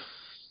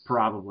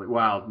 Probably.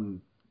 Well,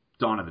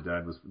 Dawn of the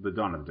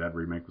Dead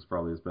remake was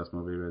probably his best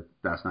movie,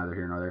 but that's neither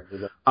here nor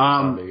there.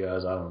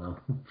 Guys, I don't know.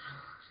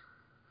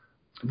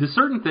 There's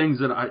certain things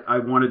that I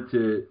wanted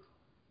to,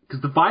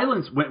 because the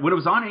violence when it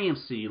was on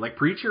AMC, like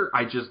Preacher,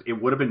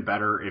 it would have been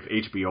better if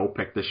HBO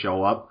picked the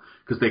show up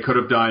because they could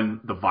have done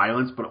the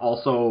violence, but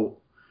also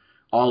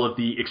all of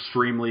the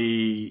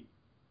extremely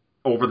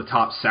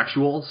over-the-top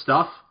sexual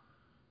stuff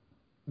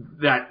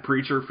that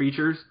Preacher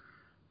features,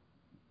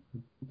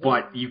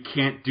 but you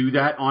can't do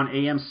that on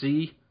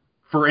AMC.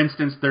 For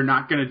instance, they're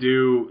not going to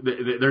do...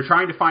 They're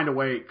trying to find a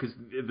way, because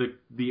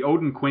the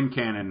Odin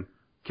Quincannon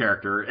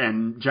character,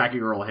 and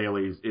Jackie Earle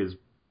Haley is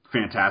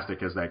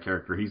fantastic as that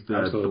character. He's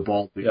the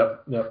bald dude.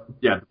 Yep.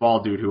 Yeah, the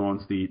bald dude who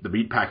owns the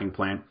meatpacking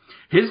plant.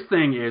 His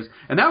thing is...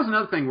 And that was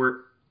another thing where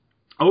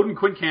Odin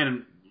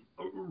Quincannon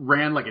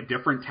ran like a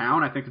different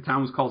town. I think the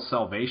town was called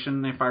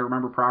Salvation, if I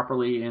remember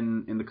properly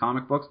in the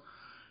comic books.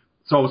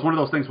 So it was one of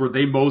those things where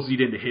they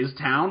moseyed into his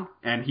town,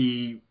 and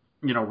he,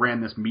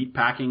 ran this meat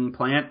packing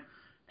plant,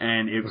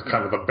 and it was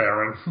kind of a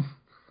baron.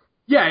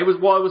 Yeah, it was.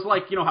 Well, it was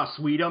like how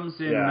Sweetums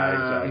in.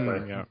 Yeah,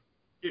 exactly. Yeah.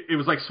 It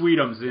was like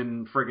Sweetums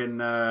in friggin'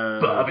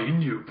 Bobby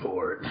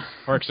Newport.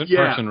 Parks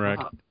and Rec.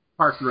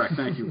 Parks and Rec.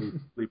 Thank you,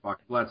 Lee Buck.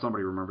 Glad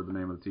somebody remembered the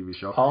name of the TV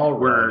show. All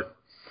right.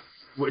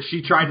 Where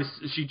she tried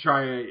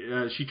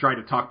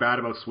to talk bad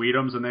about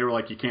Sweetums, and they were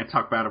like, you can't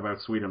talk bad about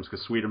Sweetums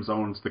because Sweetums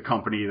owns the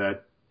company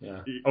that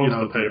owns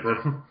the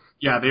paper.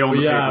 Yeah, they own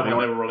the paper. When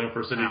they were running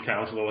for city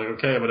council, they're like,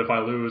 okay, but if I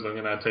lose, I'm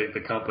going to take the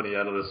company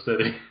out of the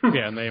city.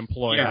 Yeah, and they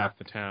employ half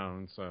the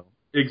town, so.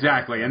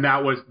 Exactly, and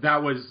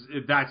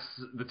that's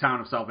the town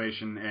of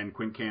Salvation and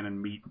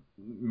Quincannon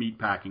meat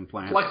packing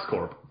plant.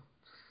 FlexCorp.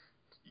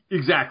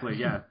 Exactly,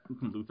 yeah.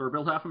 Luthor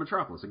built half of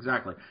Metropolis,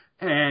 exactly.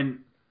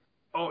 And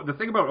the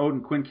thing about Odin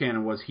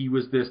Quincannon was he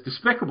was this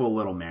despicable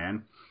little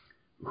man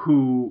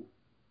who,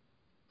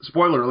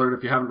 spoiler alert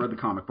if you haven't read the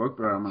comic book,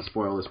 but I'm going to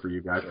spoil this for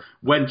you guys. Sure.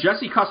 When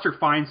Jesse Custer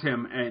finds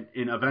him and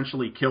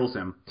eventually kills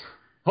him,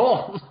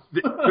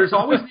 there's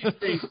always these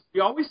things.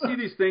 You always see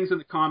these things in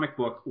the comic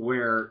book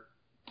where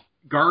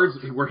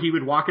he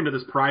would walk into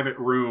this private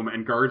room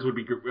and guards would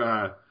be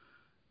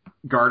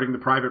guarding the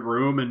private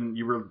room, and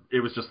it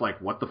was just like,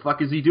 what the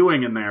fuck is he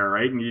doing in there,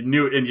 right? And you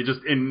knew it, and you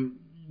just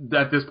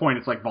at this point,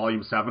 it's like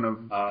volume 7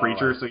 of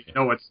Preacher, so you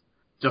know it's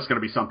just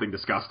going to be something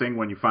disgusting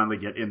when you finally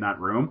get in that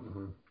room.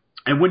 Mm-hmm.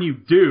 And when you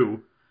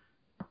do,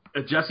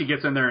 Jesse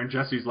gets in there, and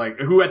Jesse's like,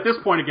 who at this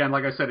point, again,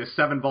 like I said, is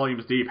 7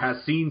 volumes deep,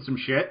 has seen some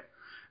shit,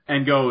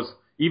 and goes,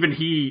 even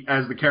he,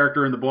 as the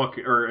character in the book,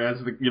 or as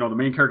the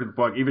main character in the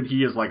book, even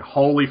he is like,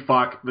 holy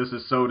fuck, this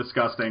is so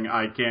disgusting,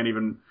 I can't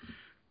even,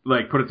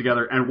 put it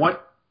together. And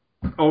what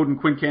Odin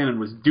Quincannon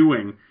was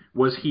doing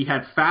was he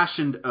had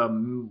fashioned a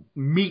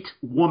meat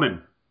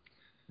woman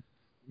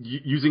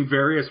using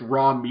various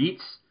raw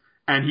meats,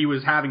 and he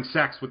was having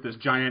sex with this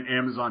giant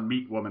Amazon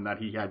meat woman that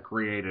he had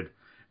created.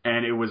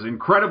 And it was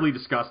incredibly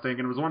disgusting,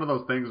 and it was one of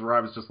those things where I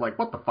was just like,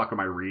 what the fuck am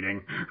I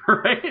reading?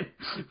 Right?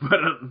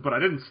 But I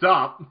didn't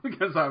stop,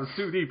 because I was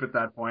too deep at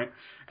that point.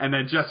 And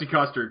then Jesse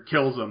Custer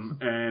kills him,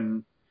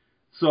 and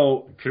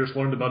so... Pierce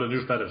learned about a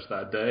new fetish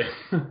that day.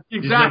 Exactly.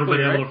 He's never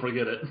been able to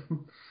forget it.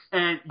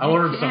 And I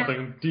learned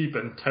something deep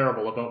and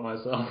terrible about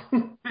myself.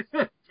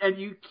 And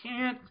you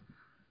can't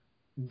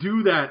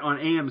do that on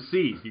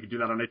AMC. You can do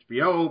that on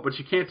HBO, but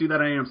you can't do that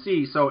on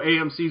AMC. So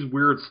AMC's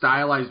weird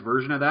stylized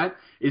version of that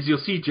is you'll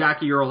see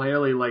Jackie Earle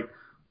Haley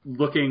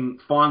looking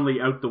fondly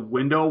out the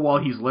window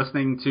while he's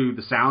listening to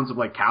the sounds of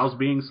cows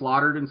being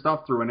slaughtered and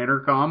stuff through an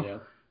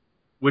intercom,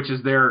 which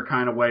is their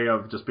kind of way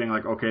of just being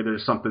like, okay,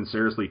 there's something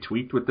seriously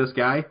tweaked with this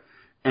guy.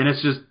 And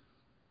it's just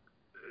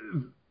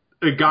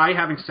a guy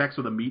having sex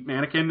with a meat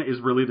mannequin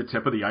is really the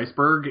tip of the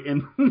iceberg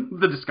in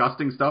the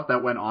disgusting stuff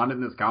that went on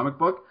in this comic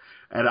book.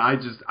 And I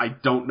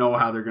don't know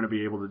how they're going to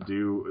be able to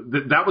do...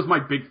 That was my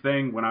big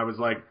thing when I was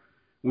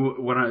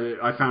when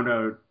I found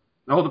out,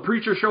 the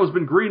Preacher show has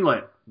been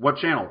greenlit. what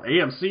channel?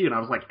 AMC. And I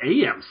was like,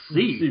 AMC?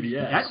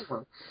 CBS.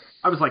 Network?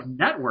 I was like,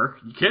 network?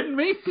 You kidding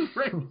me?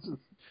 Right.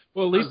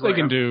 Well, at least they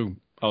can do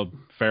a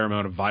fair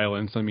amount of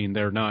violence. I mean,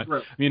 they're not...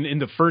 Right. I mean, in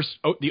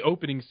the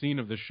opening scene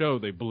of the show,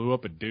 they blew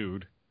up a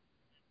dude.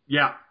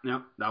 Yeah,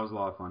 that was a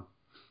lot of fun.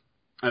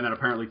 And then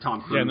apparently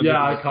Tom Cruise.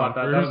 Yeah, I caught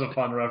that. That was a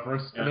fun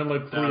reference. Yeah, and then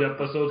like 3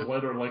 episodes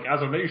later, like,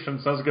 as a nation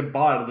says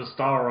goodbye to the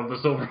star of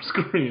the silver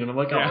screen. And I'm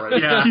like, all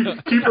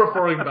right, keep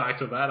referring back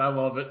to that. I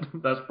love it.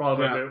 That's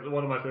probably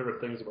one of my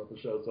favorite things about the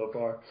show so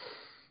far.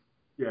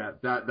 Yeah,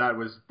 that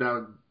was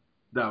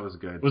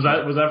good. Was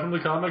that from the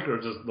comic or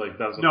just like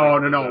that was?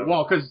 No.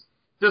 Well, because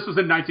this was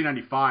in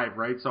 1995,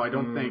 right? So I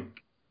don't think.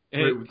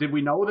 Did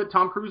we know that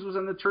Tom Cruise was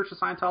in the Church of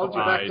Scientology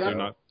back then? I do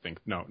not think.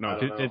 No.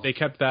 They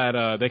kept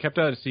that. They kept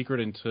that a secret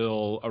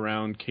until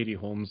around Katie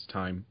Holmes'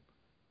 time.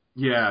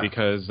 Yeah.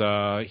 Because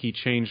he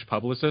changed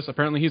publicists.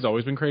 Apparently, he's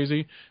always been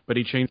crazy, but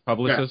he changed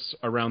publicists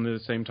around the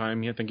same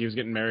time. I think he was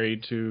getting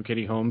married to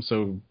Katie Holmes,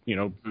 so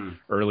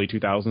early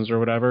 2000s or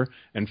whatever,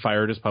 and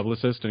fired his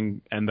publicist,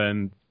 and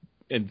then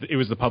it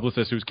was the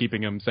publicist who was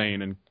keeping him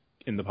sane and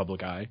in the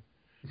public eye.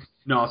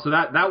 No, so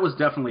that was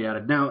definitely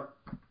added. Now,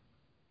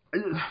 a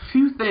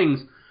few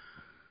things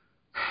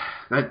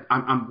that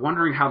I'm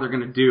wondering how they're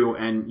going to do,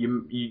 and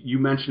you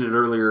mentioned it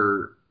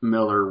earlier,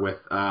 Miller, with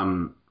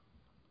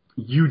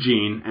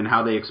Eugene and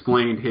how they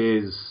explained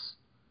his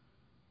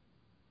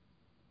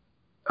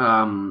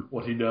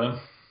what he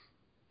done.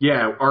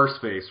 Yeah,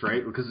 Arseface,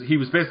 right? Because he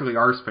was basically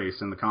Arseface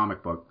in the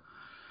comic book,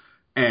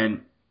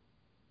 and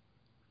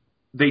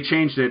they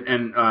changed it.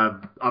 And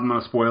I'm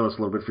going to spoil this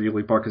a little bit for you,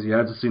 Leapar, because you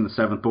hadn't seen the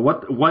 7th.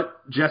 But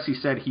what Jesse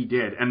said he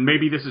did, and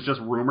maybe this is just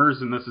rumors,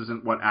 and this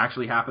isn't what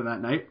actually happened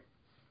that night.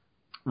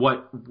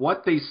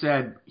 What they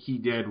said he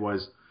did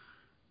was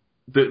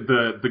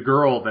the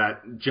girl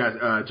that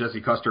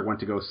Jesse Custer went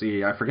to go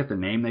see. I forget the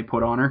name they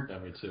put on her. Yeah,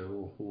 me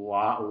too.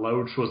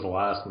 Loach was the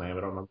last name. I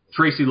don't remember.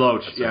 Tracy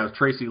Loach. It was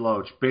Tracy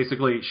Loach.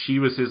 Basically, she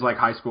was his like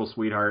high school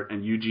sweetheart,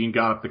 and Eugene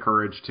got up the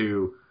courage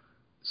to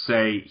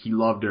say he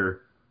loved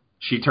her.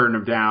 She turned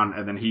him down,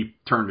 and then he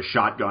turned a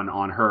shotgun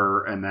on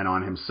her and then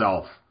on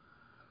himself.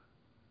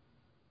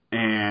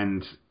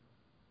 And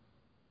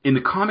in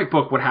the comic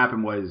book, what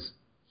happened was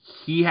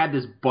he had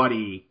this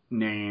buddy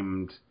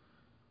named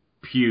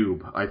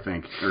Pube, I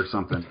think, or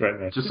something.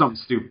 Right, just something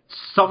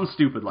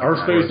stupid like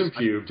that. Arseface and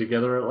Pube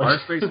together at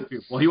last. Arseface and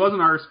Pube. Well, he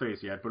wasn't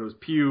Arseface yet, but it was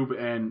Pube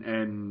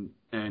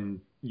and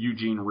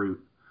Eugene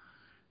Root.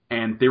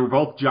 And they were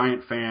both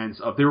giant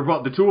fans of.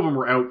 The two of them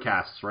were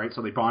outcasts, right?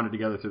 So they bonded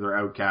together through their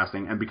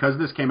outcasting. And because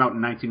this came out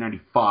in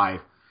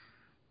 1995,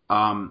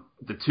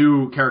 the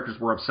two characters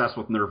were obsessed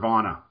with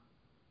Nirvana.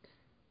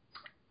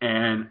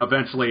 And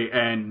eventually,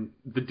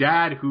 the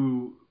dad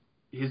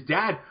his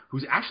dad,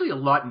 who's actually a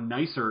lot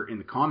nicer in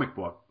the comic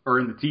book or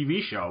in the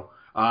TV show,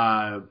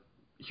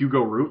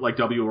 Hugo Root, like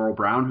W. Earl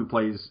Brown, who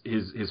plays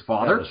his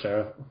father. Yeah, the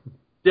sheriff.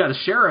 Yeah, the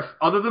sheriff.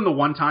 Other than the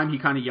one time he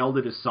kind of yelled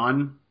at his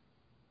son.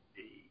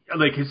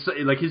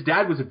 His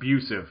dad was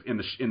abusive in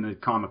the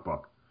comic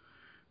book,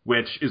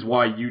 which is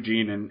why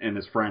Eugene and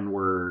his friend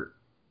were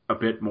a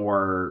bit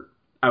more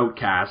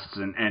outcasts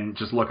and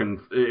just looking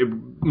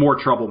more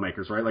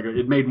troublemakers, right? Like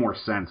it made more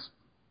sense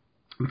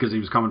because he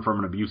was coming from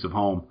an abusive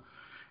home,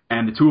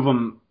 and the two of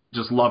them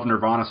just loved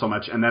Nirvana so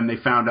much, and then they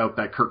found out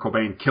that Kurt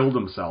Cobain killed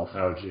himself.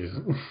 Oh, jeez.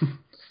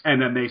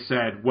 And then they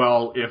said,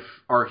 well, if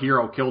our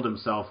hero killed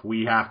himself,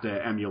 we have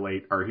to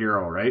emulate our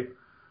hero, right?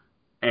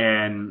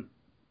 And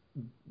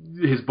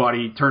his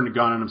buddy turned a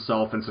gun on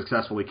himself and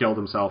successfully killed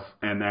himself.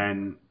 And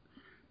then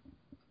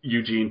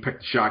Eugene picked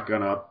the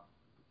shotgun up,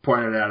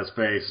 pointed it at his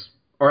face.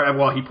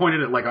 He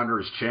pointed it like under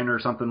his chin or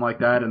something like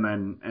that, and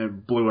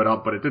then blew it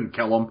up, but it didn't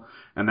kill him.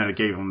 And then it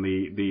gave him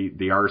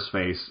the arse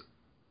face.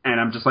 And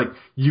I'm just like,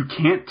 you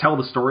can't tell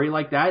the story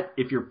like that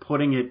if you're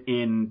putting it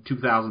in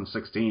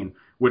 2016,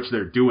 which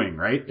they're doing,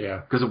 right?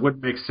 Yeah. Because it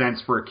wouldn't make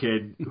sense for a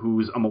kid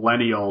who's a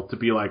millennial to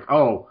be like,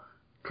 oh,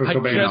 Kurt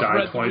Cobain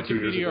died 22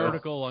 years ago.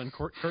 article on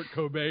Kurt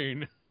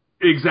Cobain.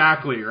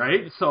 Exactly,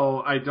 right?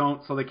 So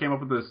they came up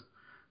with this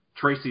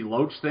Tracy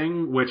Loach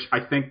thing, which I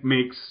think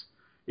makes,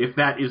 if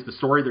that is the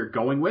story they're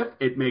going with,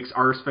 it makes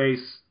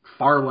Arseface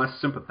far less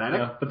sympathetic.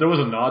 Yeah, but there was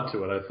a nod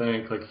to it, I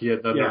think. Like he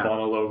had the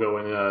Nirvana logo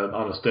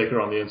on a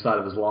sticker on the inside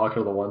of his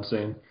locker, the one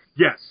scene.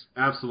 Yes,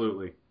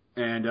 absolutely.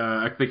 And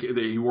I think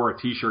that he wore a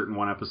T-shirt in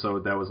one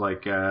episode that was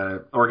like, I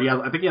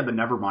think he had the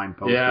Nevermind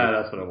poster. Yeah,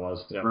 that's what it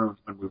was. Yeah. When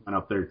we went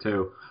up there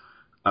too.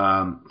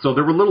 So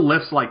there were little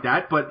lifts like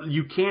that, but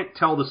you can't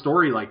tell the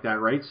story like that,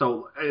 right?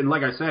 So, and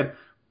like I said,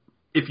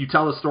 if you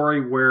tell a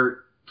story where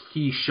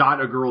he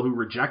shot a girl who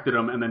rejected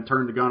him and then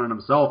turned the gun on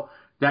himself,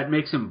 that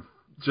makes him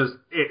just,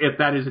 if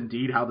that is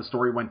indeed how the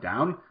story went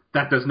down,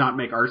 that does not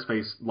make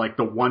Arseface like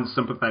the one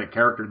sympathetic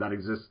character that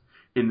exists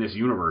in this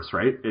universe,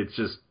 right? It's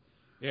just...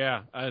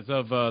 Yeah, as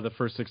of the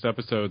first 6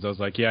 episodes, I was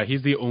like, yeah,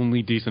 he's the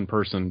only decent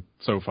person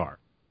so far.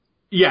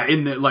 Yeah,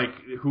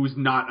 who's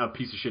not a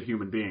piece of shit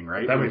human being,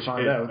 right? Then we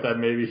find out that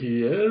maybe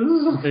he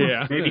is.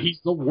 Yeah. Maybe he's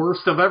the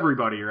worst of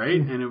everybody, right?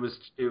 And it was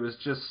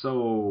just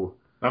so...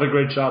 Not a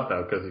great shot,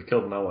 though, because he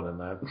killed no one in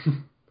that.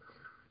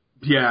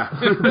 Yeah,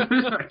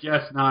 I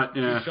guess not.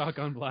 Yeah.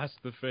 Shotgun blast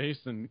to the face,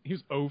 and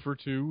he's 0 for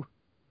 2.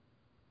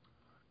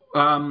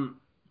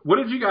 What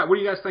do you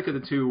guys think of the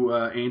two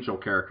angel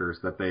characters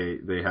that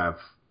they have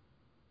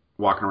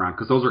walking around?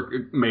 Because those are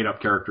made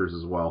up characters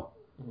as well.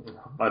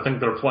 I think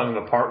they're playing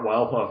the part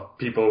well of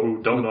people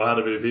who don't know how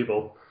to be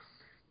people.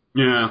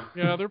 Yeah.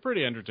 Yeah, they're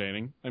pretty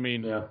entertaining. I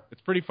mean,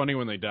 It's pretty funny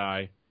when they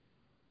die.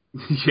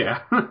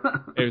 Yeah.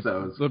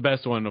 The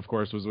best one, of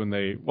course, was when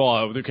they...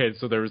 Well, okay,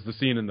 so there was the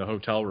scene in the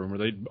hotel room where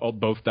they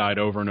both died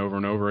over and over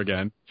and over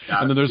again.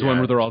 And then there's one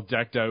where they're all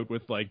decked out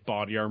with, like,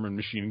 body armor and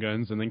machine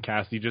guns, and then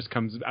Cassie just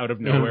comes out of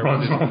nowhere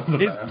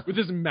with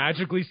this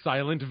magically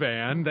silent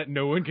van that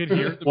no one could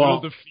hear in the middle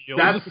of the field.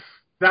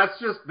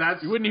 That's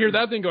you wouldn't hear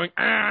that thing going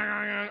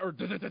or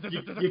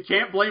you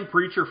can't blame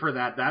Preacher for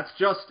that. That's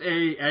just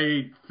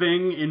a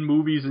thing in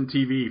movies and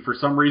TV. For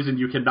some reason,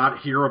 you cannot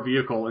hear a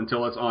vehicle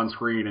until it's on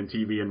screen in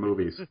TV and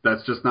movies.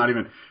 That's just not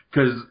even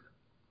because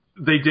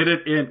they did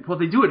it in. Well,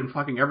 they do it in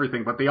fucking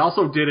everything, but they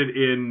also did it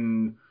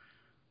in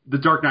The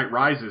Dark Knight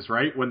Rises,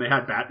 right? When they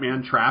had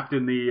Batman trapped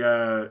in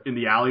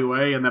the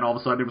alleyway, and then all of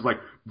a sudden it was like,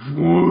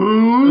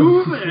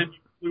 boom, and he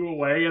flew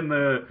away in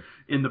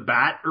the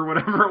bat or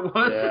whatever it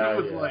was. Yeah, and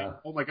it was like,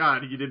 oh my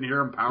god, you didn't hear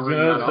him powering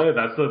that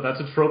up. That's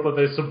a trope that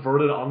they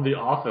subverted on The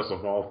Office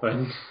of all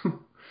things.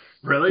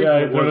 Really?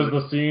 Yeah, there was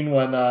the scene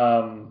when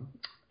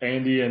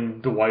Andy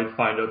and Dwight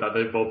find out that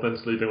they've both been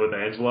sleeping with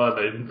Angela.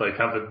 They like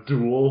have a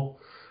duel.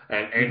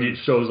 And Andy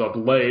shows up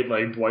late,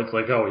 like, Dwight's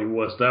like, oh, he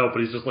wussed out,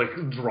 but he's just, like,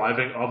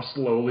 driving up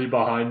slowly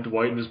behind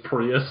Dwight in his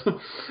Prius.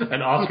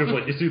 And Oscar's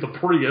like, you see, the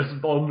Prius,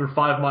 under 5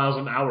 miles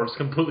an hour, is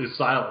completely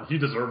silent. He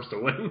deserves to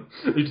win.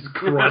 He just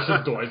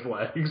crushes Dwight's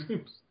legs.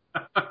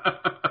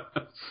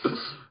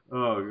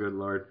 Oh, good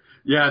Lord.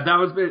 Yeah,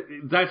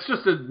 that's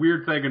just a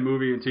weird thing in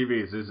movie and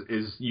TVs,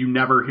 is you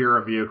never hear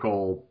a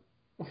vehicle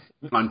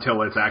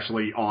until it's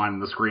actually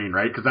on the screen,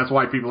 right? Because that's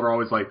why people are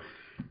always like,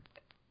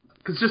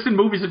 because just in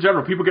movies in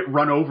general, people get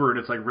run over, and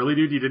it's like, really,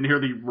 dude, you didn't hear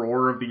the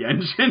roar of the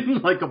engine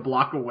like a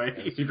block away?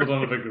 Yeah, people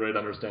don't have a great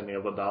understanding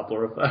of the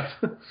Doppler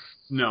effect.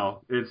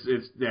 No, it's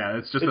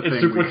just a thing.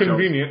 It's super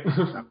convenient.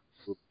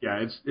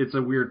 Yeah, it's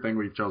a weird thing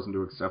we've chosen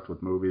to accept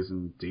with movies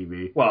and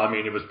TV. Well, I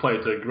mean, it was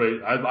played to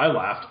great. I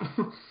laughed.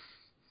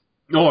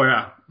 Oh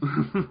yeah.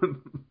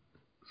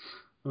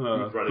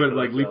 But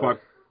like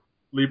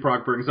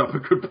Leapfrog brings up a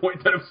good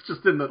point that it was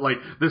just in that, like,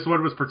 this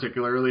one was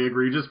particularly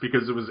egregious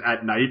because it was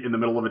at night in the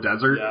middle of a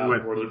desert. Yeah,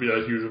 where there'd be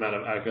a huge amount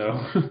of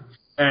echo.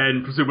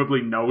 And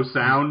presumably no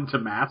sound to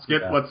mask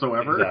it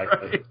whatsoever.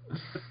 Exactly. Right?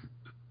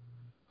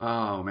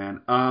 Oh,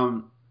 man.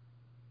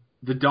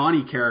 The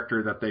Donnie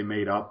character that they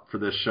made up for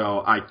this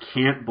show, I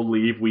can't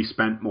believe we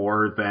spent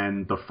more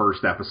than the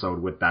first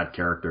episode with that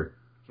character.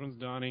 Which one's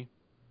Donnie?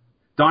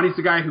 Donnie's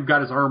the guy who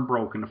got his arm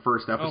broke in the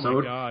first episode. Oh,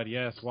 my God,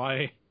 yes.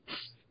 Why...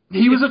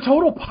 He was a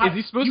total pilot.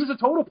 He was a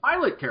total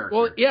pilot character.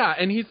 Well, yeah,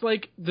 and he's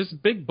like this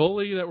big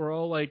bully that we're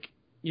all like,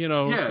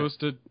 supposed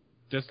to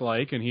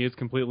dislike, and he is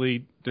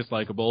completely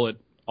dislikable at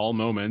all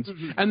moments.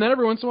 Mm-hmm. And then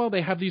every once in a while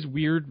they have these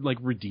weird, like,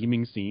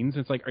 redeeming scenes.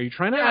 It's like, are you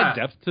trying to add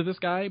depth to this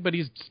guy, but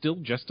he's still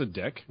just a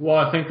dick? Well,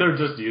 I think they're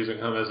just using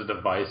him as a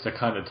device to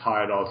kind of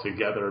tie it all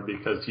together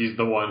because he's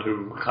the one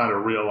who kind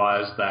of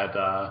realized that,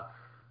 I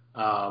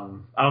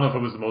don't know if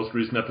it was the most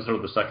recent episode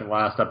or the second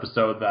last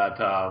episode that,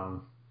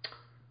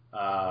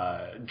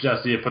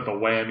 Jesse had put the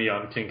whammy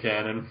on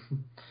Kincannon.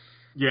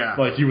 Yeah.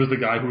 Like, he was the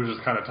guy who was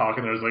just kind of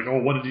talking there. He's like,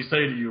 oh, what did he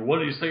say to you? What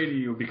did he say to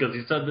you? Because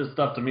he said this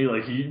stuff to me.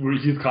 Like,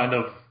 he's kind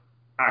of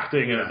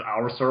acting as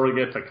our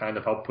surrogate to kind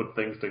of help put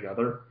things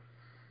together.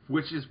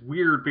 Which is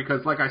weird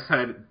because, like I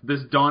said,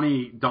 this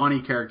Donnie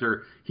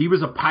character, he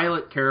was a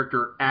pilot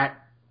character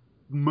at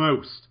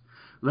most.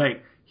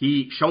 Like,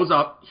 he shows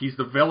up, he's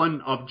the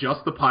villain of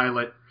just the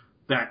pilot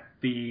that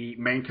the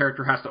main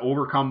character has to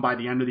overcome by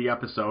the end of the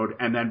episode,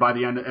 and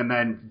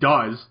then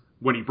does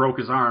when he broke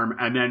his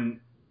arm,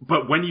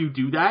 but when you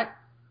do that,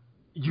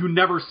 you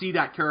never see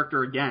that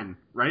character again,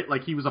 right?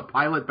 Like, he was a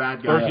pilot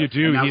bad guy. Or if you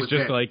do, he's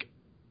just like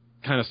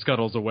kind of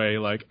scuttles away,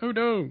 like, oh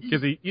no,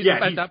 because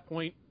at that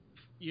point,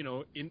 in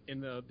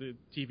the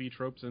TV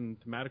tropes and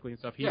thematically and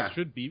stuff, he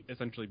should be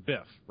essentially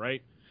Biff,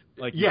 right?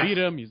 Like, you beat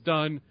him, he's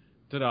done,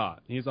 ta-da,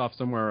 he's off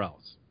somewhere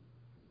else.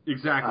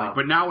 Exactly,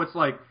 but now it's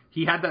like,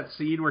 he had that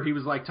scene where he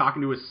was, like,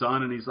 talking to his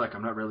son, and he's like,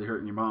 I'm not really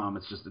hurting your mom,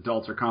 it's just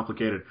adults are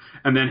complicated.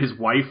 And then his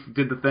wife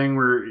did the thing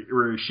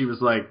where she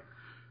was like,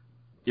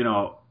 you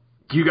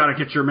gotta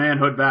get your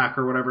manhood back,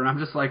 or whatever, and I'm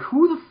just like,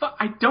 who the fuck,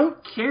 I don't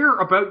care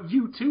about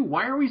you two,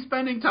 why are we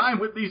spending time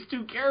with these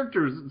two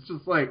characters? It's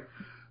just like,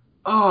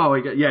 oh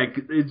my god, yeah,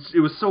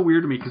 it was so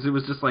weird to me, because it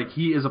was just like,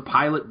 he is a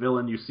pilot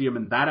villain, you see him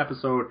in that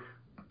episode,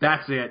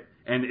 that's it,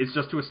 and it's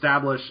just to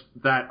establish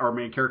that our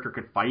main character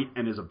could fight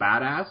and is a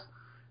badass.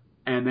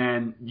 And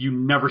then you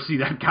never see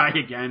that guy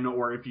again,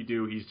 or if you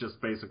do, he's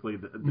just basically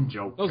the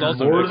joke. That was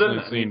also an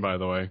excellent scene, by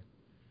the way.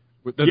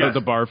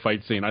 The bar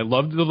fight scene. I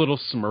loved the little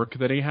smirk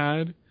that he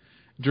had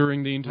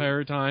during the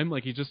entire time.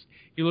 Like, he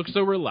looked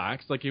so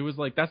relaxed. Like, it was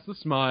like, that's the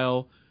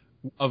smile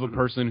of a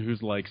person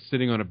who's, like,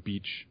 sitting on a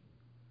beach.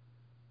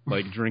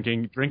 Like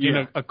drinking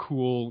a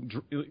cool,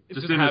 just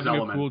in having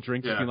his a cool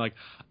drink, just being like,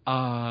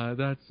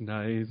 that's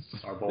nice.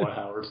 Our boy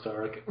Howard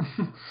Stark.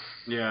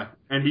 Yeah,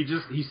 and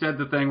he said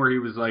the thing where he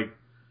was like,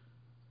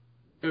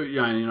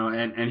 yeah, you know,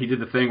 and he did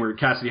the thing where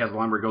Cassidy has the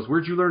line where he goes,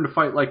 "Where'd you learn to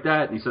fight like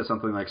that?" And he says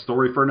something like,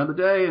 "Story for another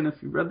day." And if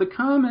you read the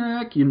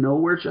comic, you know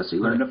where Jesse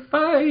learned to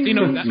fight. You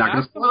know,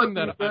 that's something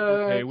that I'm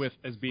okay with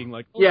as being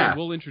like, okay,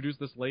 we'll introduce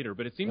this later.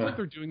 But it seems like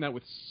they're doing that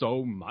with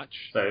so much.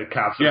 Say,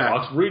 Caption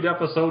Box, read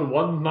episode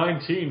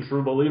 119,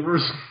 True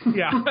Believers.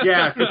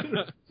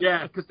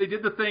 Because they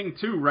did the thing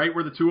too, right,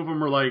 where the two of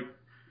them were like,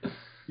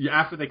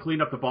 after they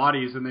cleaned up the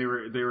bodies and they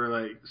were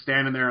like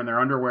standing there in their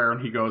underwear, and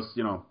he goes,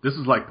 you know, this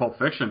is like Pulp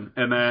Fiction.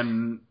 And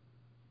then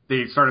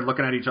they started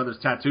looking at each other's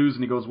tattoos,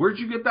 and he goes, "Where'd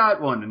you get that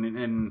one?"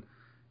 And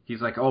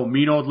he's like, "Oh,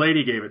 Mean Old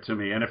Lady gave it to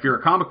me." And if you're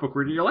a comic book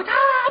reader, you're like, Mean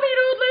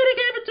Old Lady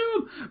gave it to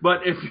him.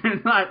 But if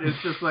you're not,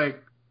 it's just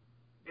like,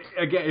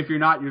 again, if you're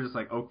not, you're just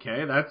like,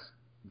 okay, that's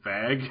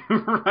vague,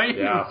 right?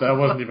 Yeah, that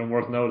wasn't even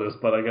worth notice,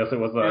 but I guess it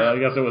was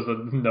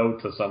a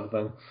note to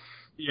something.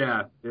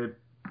 Yeah,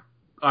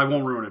 I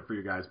won't ruin it for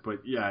you guys,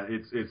 but yeah,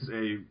 it's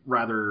a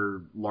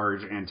rather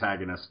large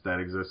antagonist that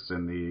exists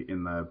in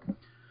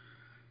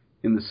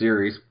the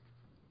series.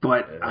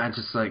 But I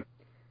just like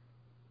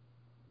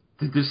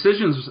the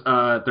decisions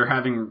they're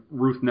having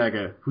Ruth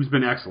Negga, who's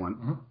been excellent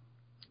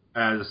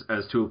as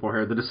Tulip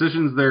O'Hare. The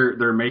decisions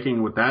they're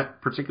making with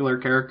that particular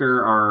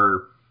character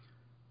are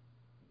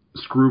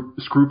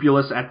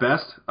scrupulous at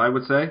best, I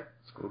would say.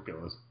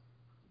 Scrupulous.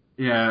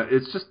 Yeah,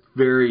 it's just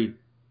very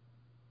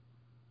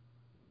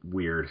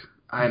weird.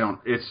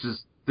 It's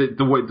just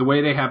the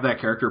way they have that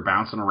character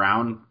bouncing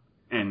around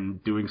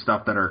and doing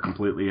stuff that are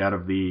completely out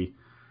of the.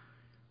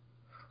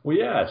 Well,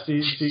 yeah,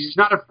 she's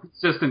not a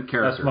consistent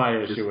character. That's my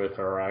issue with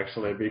her,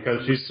 actually,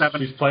 because she's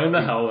playing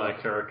the hell of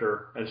that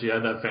character, and she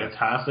had that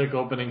fantastic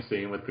opening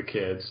scene with the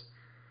kids.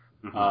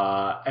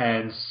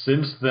 And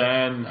since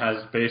then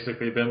has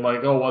basically been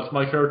like, oh, what's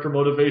my character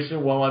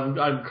motivation? Well,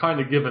 I'm kind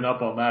of giving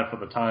up on that for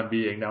the time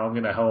being. Now I'm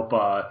going to help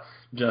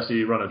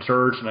Jesse run a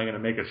church, and I'm going to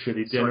make a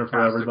shitty dinner for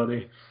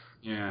everybody.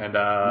 Yeah, and he's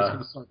going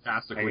to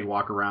sarcastically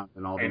walk around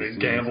in all these and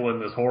gamble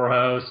in this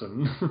whorehouse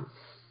and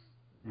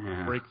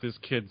break this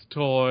kid's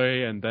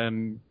toy and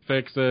then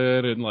fix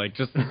it and like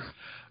just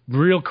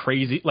real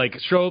crazy, like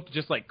show up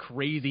just like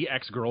crazy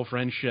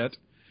ex-girlfriend shit.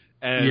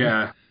 And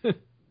yeah,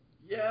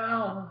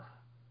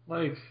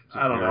 like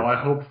I don't know.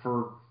 I hope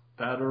for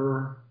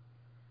better.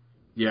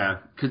 Yeah,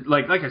 cause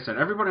like I said,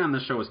 everybody on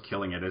this show is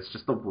killing it. It's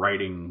just the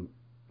writing.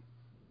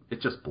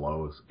 It just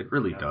blows. It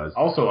really does.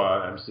 Also,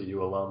 MCU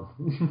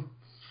alum.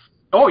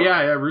 Oh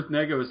yeah. Ruth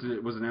Negga was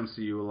an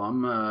MCU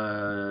alum.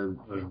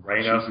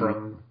 Raina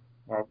from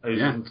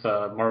Agents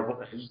of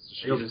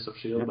S.H.I.E.L.D.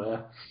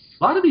 Yeah.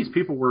 A lot of these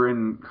people were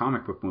in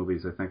comic book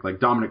movies, I think. Like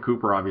Dominic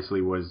Cooper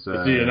obviously was.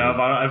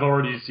 I've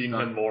already seen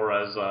him more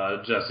as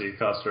Jesse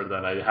Custer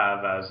than I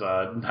have as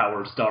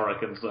Howard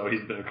Stark, and so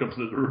he's been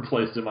completely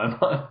replaced in my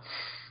mind.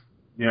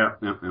 Yeah.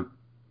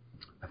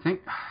 I think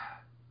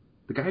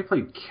the guy who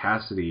played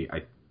Cassidy,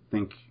 I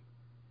think.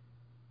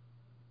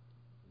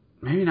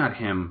 Maybe not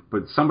him,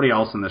 but somebody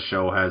else in the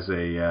show has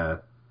a.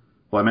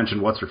 I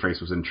mentioned What's Her Face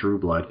was in True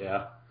Blood.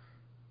 Yeah,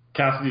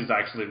 Cassidy's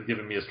actually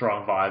giving me a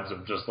strong vibes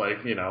of just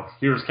like, you know,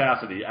 here's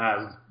Cassidy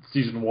as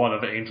season 1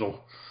 of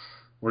Angel,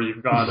 where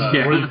you've got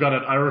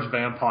an Irish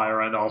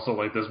vampire and also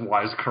like this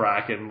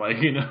wisecracking, like,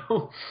 you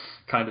know,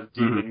 kind of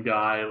demon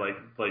guy. Like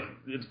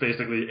it's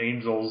basically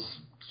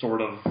Angel's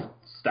sort of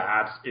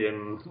stats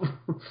in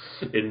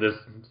this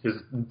his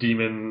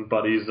demon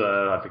buddy's.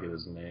 I forget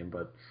his name,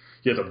 but.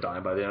 He ends up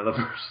dying by the end of the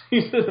first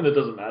season, and it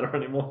doesn't matter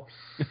anymore.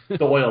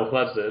 Doyle,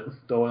 that's it.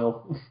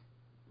 Doyle.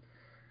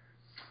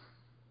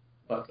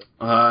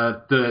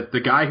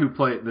 The guy who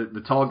played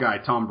the tall guy,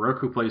 Tom Brooke,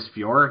 who plays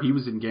Fiora, he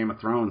was in Game of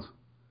Thrones.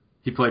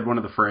 He played one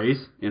of the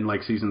Freys in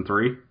like season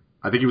 3.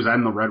 I think he was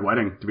in the Red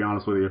Wedding, to be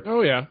honest with you.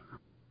 Oh yeah.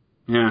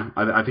 Yeah,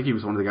 I think he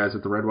was one of the guys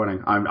at the Red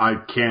Wedding. I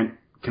can't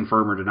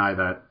confirm or deny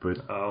that, but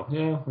I'm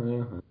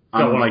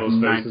like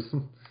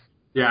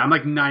I'm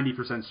like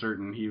 90%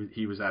 certain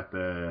he was at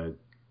the.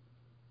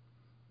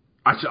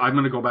 I'm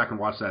going to go back and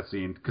watch that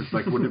scene, because,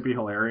 like, wouldn't it be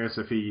hilarious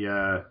if he,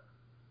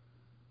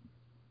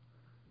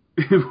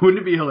 wouldn't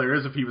it be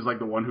hilarious if he was, like,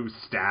 the one who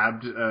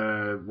stabbed,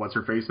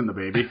 What's-Her-Face and the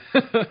baby?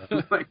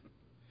 Like,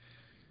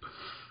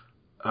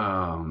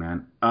 oh,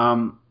 man.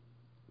 I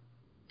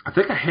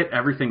think I hit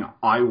everything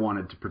I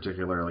wanted to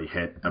particularly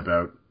hit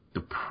about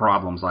the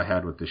problems I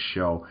had with this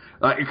show.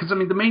 Because, I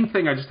mean, the main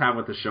thing I just have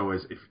with the show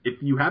is,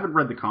 if you haven't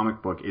read the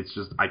comic book, it's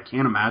just, I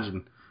can't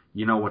imagine...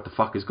 you know what the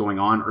fuck is going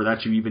on, or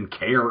that you even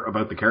care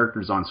about the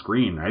characters on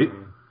screen, right?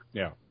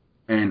 Yeah.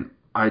 And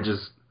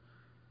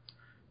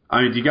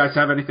do you guys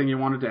have anything you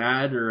wanted to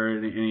add, or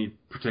any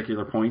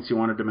particular points you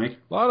wanted to make?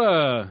 A lot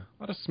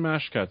of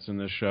smash cuts in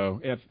this show.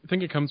 I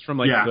think it comes from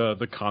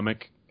the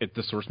comic,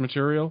 the source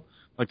material,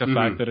 like the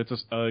fact that it's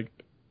a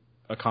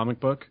comic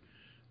book.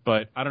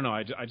 But I don't know.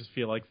 I just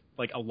feel like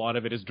a lot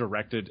of it is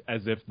directed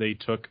as if they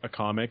took a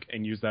comic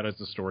and used that as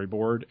the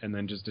storyboard, and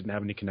then just didn't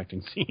have any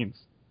connecting scenes.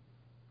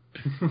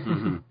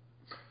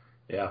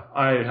 Yeah,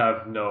 I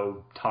have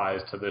no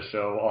ties to this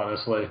show,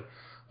 honestly.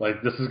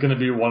 Like, this is going to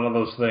be one of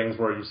those things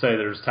where you say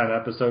there's 10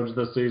 episodes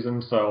this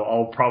season, so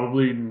I'll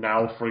probably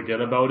now forget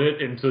about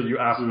it until you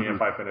ask me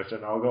if I finish it,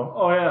 and I'll go,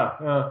 oh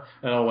yeah.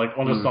 And I'll, like,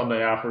 on a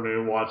Sunday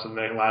afternoon watch the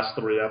last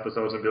 3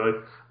 episodes and be like,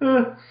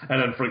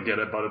 and then forget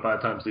about it by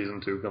the time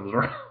season 2 comes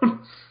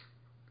around.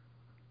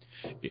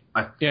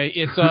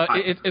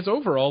 It's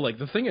overall, like,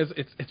 the thing is,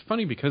 it's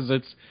funny because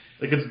it's...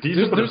 Like, it's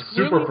decent, but it's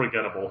super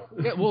forgettable.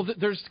 Yeah, well,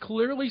 there's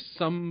clearly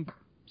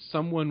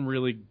someone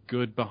really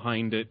good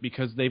behind it,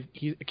 because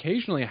he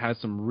occasionally has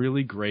some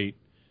really great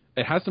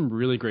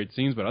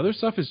scenes, but other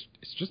stuff is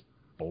just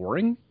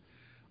boring.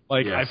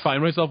 Like, yes. I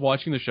find myself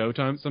watching the show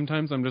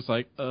sometimes I'm just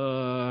like,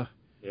 no.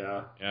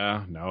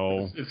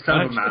 It's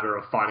kind of a matter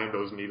of finding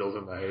those needles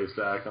in the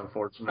haystack,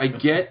 unfortunately.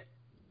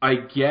 I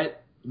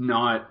get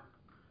not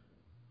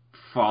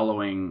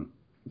following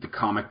the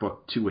comic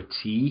book to a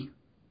T,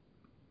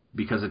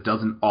 because it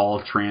doesn't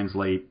all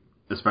translate,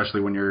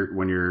 especially when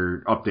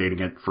you're updating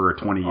it for a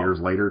 20 years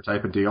later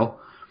type of deal.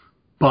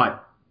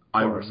 But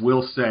I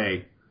will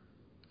say,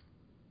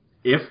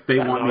 if they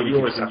want me to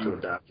always have to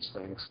adapt these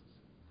things.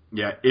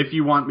 Yeah, if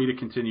you want me to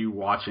continue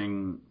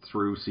watching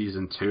through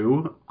season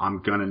 2,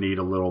 I'm gonna need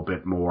a little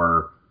bit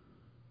more.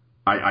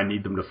 I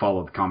need them to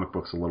follow the comic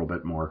books a little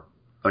bit more.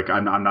 Like,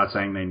 I'm not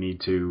saying they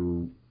need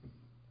to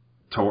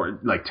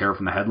tear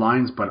from the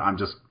headlines, but I'm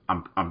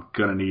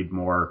gonna need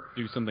more.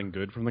 Do something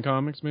good from the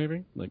comics,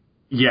 maybe? Like,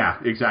 yeah,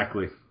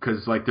 exactly.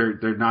 Because like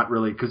they're not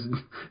really, because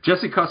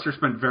Jesse Custer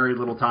spent very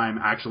little time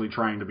actually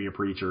trying to be a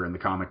preacher in the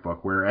comic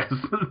book, whereas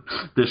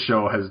this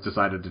show has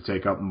decided to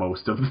take up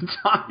most of the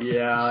time.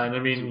 Yeah, and I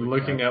mean,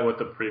 looking at what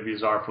the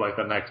previews are for like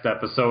the next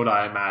episode,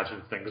 I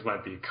imagine things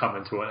might be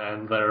coming to an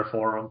end there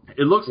for him.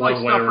 It looks like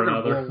stuff are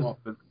going to blow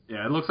up.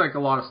 Yeah, it looks like a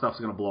lot of stuff's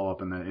going to blow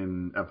up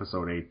in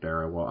episode 8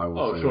 there. I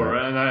will say sure,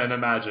 that. and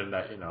imagine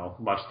that,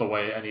 much the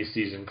way any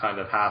season kind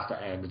of has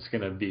to end, it's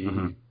going to be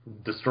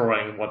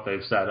destroying what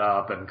they've set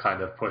up and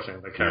kind of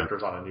pushing the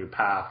characters on a new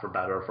path, for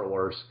better or for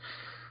worse.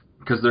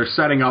 Because they're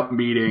setting up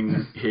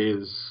meeting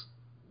his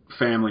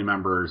family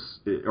members,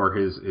 or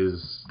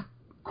his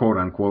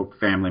quote-unquote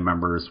family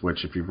members,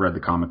 which, if you've read the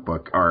comic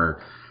book,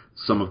 are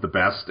some of the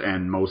best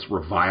and most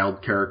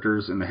reviled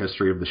characters in the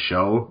history of the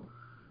show,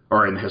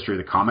 or in the history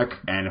of the comic.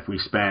 And if we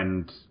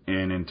spend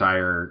an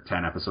entire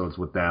 10 episodes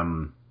with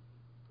them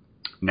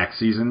next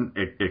season,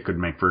 it could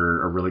make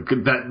for a really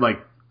good...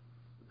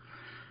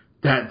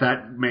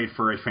 That made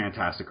for a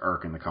fantastic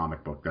arc in the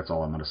comic book. That's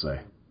all I'm going to say.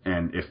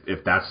 And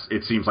if that's...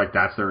 It seems like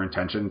that's their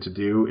intention to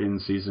do in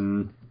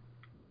season...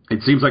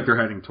 It seems like they're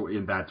heading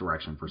in that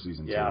direction for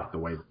season 2. The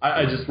way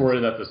I just worry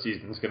that the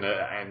season's going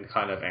to end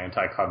kind of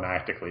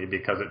anticlimactically,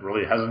 because it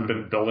really hasn't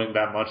been building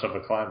that much of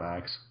a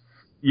climax.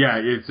 Yeah,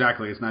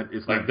 exactly. It's not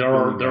there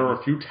are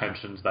a few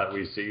tensions that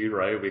we see,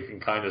 right? We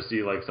can kind of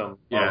see like some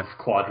of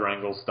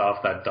quadrangle stuff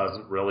that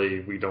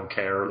we don't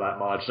care that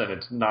much, and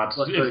it's not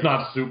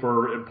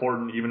super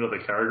important even to the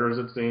characters,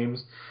 it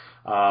seems.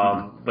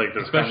 Like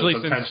there's especially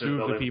kind of since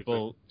two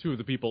of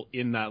the people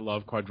in that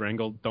love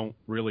quadrangle don't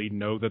really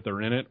know that they're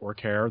in it or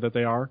care that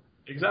they are.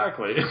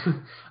 Exactly.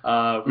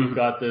 We've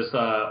got this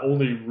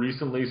only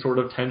recently sort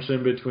of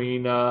tension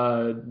between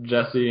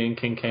Jesse and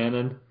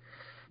Kincannon.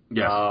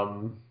 Yes.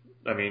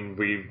 I mean,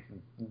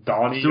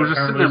 Donnie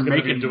apparently is going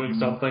to be doing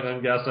something,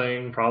 I'm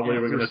guessing. Probably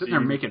we're going to see... sitting there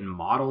making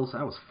models.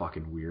 That was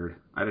fucking weird.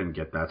 I didn't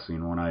get that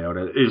scene one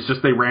iota. It's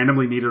just they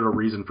randomly needed a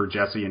reason for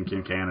Jesse and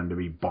Kincannon to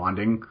be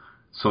bonding.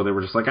 So they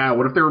were just like,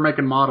 what if they were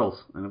making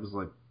models? And it was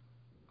like,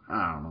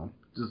 I don't know.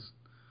 Just...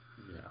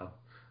 Yeah.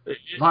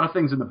 A lot of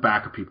things in the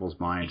back of people's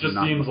minds. It just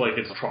seems like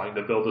it's trying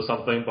to build to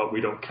something, but we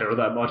don't care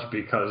that much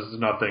because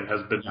nothing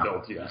has been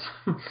built yet.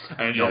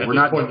 And at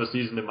this point in the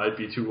season, it might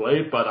be too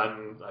late, but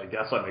I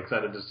guess I'm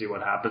excited to see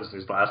what happens in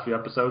these last few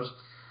episodes.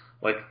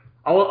 Like,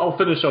 I'll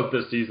finish out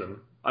this season.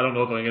 I don't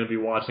know if I'm going to be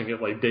watching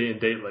it like day and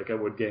date like I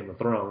would Game of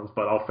Thrones,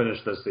 but I'll finish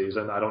this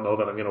season. I don't know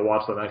that I'm going to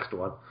watch the next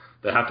one.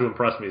 They have to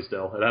impress me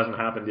still. It hasn't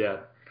happened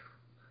yet.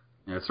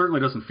 Yeah, it certainly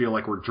doesn't feel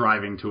like we're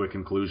driving to a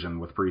conclusion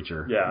with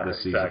Preacher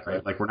this season. Exactly.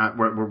 Right? Like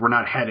we're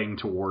not heading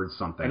towards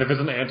something. And if it's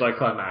an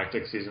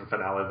anticlimactic season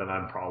finale, then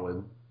I'm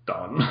probably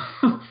done.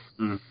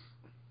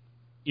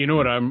 You know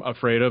what I'm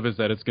afraid of is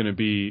that it's going to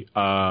be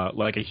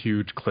like a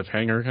huge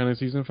cliffhanger kind of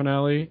season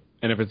finale.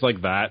 And if it's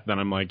like that, then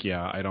I'm like,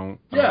 I don't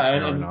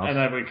care enough. And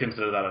I would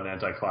consider that an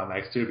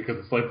anticlimax too, because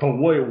it's like, but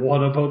wait,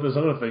 what about this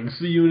other thing?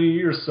 See you in a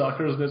year,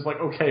 suckers. And it's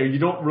like, okay, you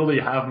don't really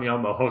have me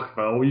on the hook,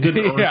 though. You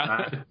didn't earn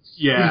that.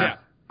 Yeah.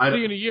 See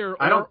you in a year,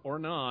 or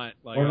not.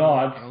 Like, or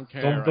not. I don't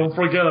care. Don't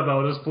forget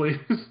about us, please.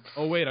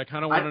 Oh, wait, I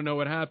kind of want to know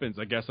what happens.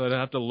 I guess I'd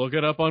have to look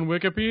it up on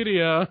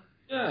Wikipedia.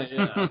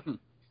 Yeah.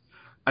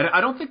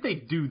 I don't think they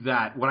do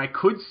that. What I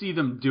could see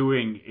them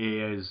doing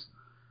is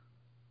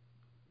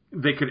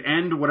they could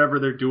end whatever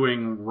they're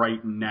doing right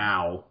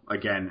now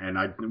again,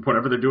 and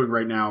whatever they're doing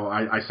right now,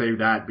 I say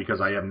that because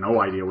I have no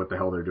idea what the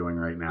hell they're doing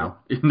right now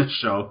in the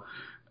show.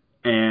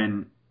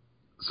 And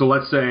so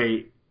let's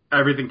say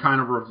everything kind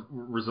of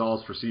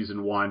resolves for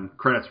season 1,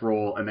 credits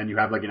roll, and then you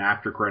have like an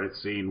after credit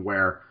scene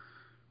where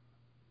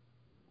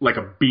like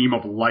a beam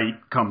of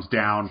light comes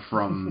down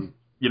from,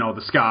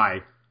 the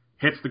sky,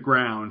 hits the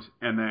ground,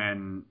 and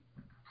then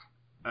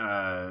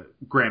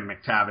Graham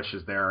McTavish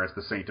is there as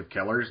the Saint of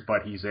Killers,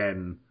 but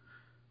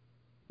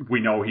we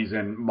know he's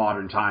in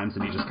modern times,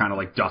 and he just kind of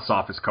like dusts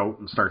off his coat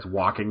and starts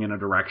walking in a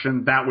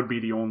direction. That would be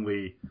the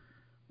only...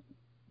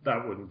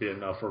 That wouldn't be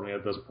enough for me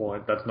at this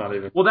point. That's not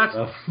even... Well,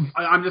 enough.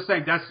 I'm just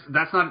saying, that's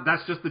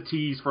just the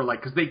tease for, like,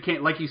 because they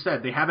can't, like you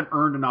said, they haven't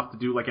earned enough to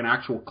do, like, an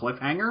actual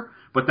cliffhanger,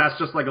 but that's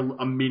just, like,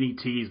 a mini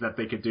tease that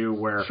they could do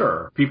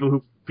where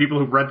people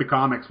who've read the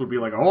comics would be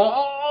like,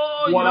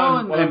 what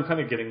I'm kind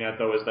of getting at,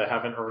 though, is they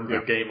haven't earned the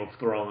Game of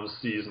Thrones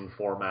season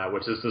format,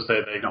 which is to say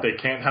they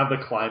can't have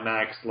the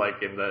climax,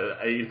 like, in the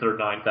 8th or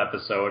 9th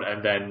episode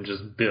and then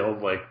just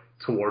build, like,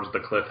 towards the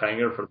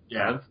cliffhanger for the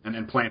 10th. And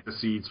then plant the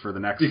seeds for the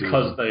next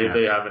because season.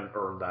 They haven't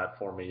earned that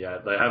for me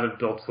yet. They haven't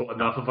built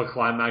enough of a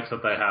climax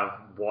that they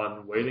have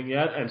one waiting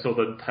yet, and so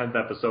the 10th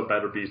episode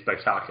better be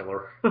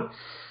spectacular.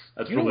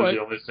 That's really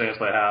the only chance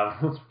they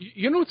have.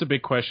 It's a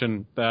big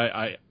question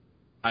that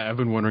I've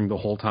been wondering the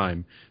whole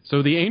time.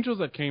 So the angels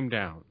that came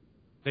down,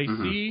 they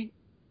see,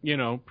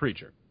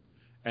 Preacher,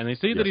 and they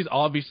see that he's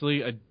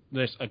obviously a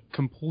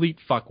complete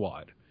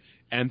fuckwad,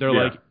 and they're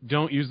like,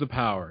 don't use the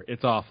power,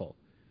 it's awful.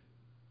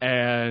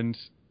 And,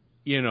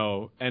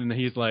 and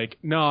he's like,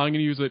 no, I'm going to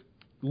use it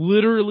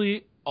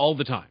literally all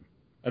the time.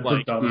 That's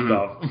like, dumb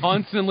stuff.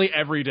 Constantly,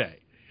 every day.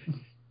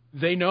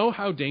 They know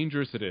how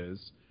dangerous it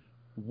is.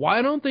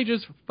 Why don't they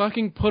just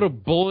fucking put a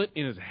bullet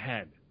in his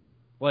head?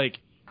 Like,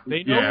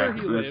 they know where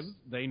he lives.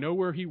 They know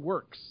where he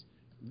works.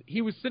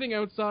 He was sitting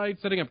outside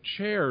setting up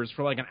chairs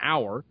for like an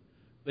hour.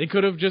 They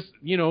could have just,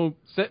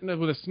 sat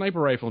with a sniper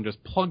rifle and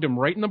just plugged him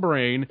right in the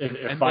brain.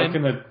 If I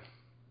can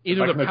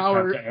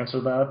power to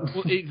answer that.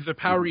 Well, the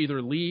power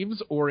either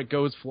leaves or it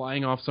goes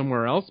flying off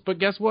somewhere else. But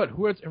guess what?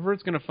 Whoever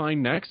it's going to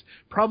find next,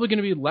 probably going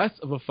to be less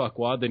of a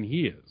fuckwad than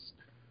he is.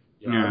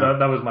 Yeah,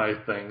 that was my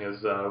thing.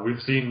 Is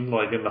we've seen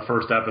like in the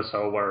first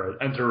episode where it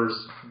enters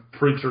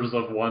preachers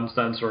of one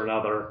sense or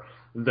another,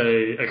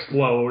 they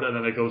explode and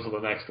then it goes to the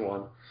next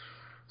one.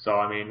 So,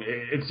 I mean,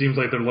 it seems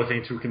like they're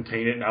looking to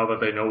contain it now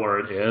that they know where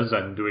it is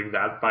and doing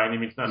that by any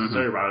means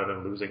necessary rather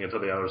than losing it to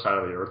the other side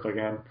of the earth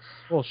again.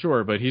 Well,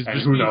 sure, but he's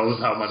who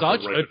knows how much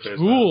such a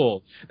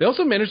tool. They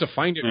also managed to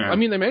find it. Yeah. I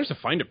mean, they managed to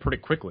find it pretty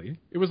quickly.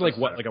 It was like,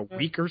 like a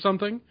week or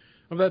something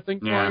of that thing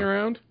flying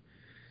around?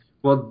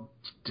 Well,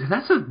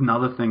 that's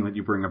another thing that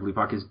you bring up,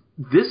 Leapok, is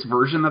this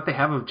version that they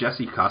have of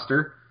Jesse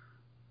Custer.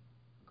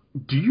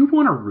 Do you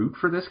want to root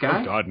for this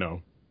guy? Oh, God,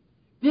 no.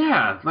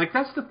 Yeah, like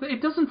that's the thing.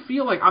 It doesn't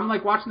feel like I'm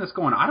like watching this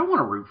going, I don't want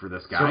to root for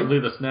this guy.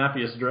 Certainly the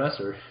snappiest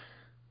dresser.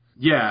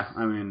 Yeah,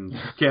 I mean,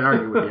 can't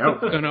argue with the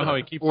outfit. I don't know how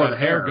he keeps that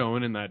hair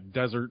going in that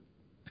desert.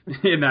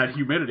 In that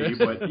humidity,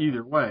 but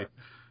either way.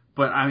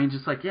 But I mean,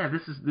 just like,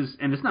 this,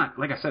 and it's not,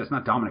 like I said, it's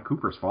not Dominic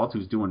Cooper's fault,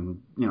 who's doing,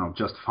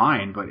 just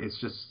fine, but it's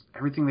just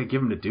everything they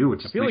give him to do. It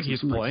just I feel like he's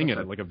playing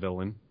it like a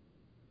villain.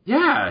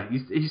 Yeah,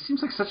 he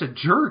seems like such a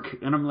jerk,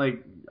 and I'm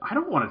like, I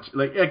don't want to,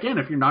 like, again,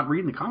 if you're not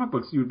reading the comic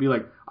books, you would be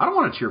like, I don't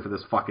want to cheer for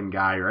this fucking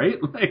guy,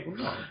 right? Like,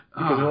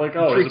 because you're like,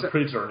 he's a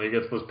preacher, and he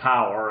gets this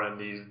power,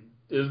 and he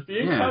is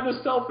being kind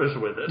of selfish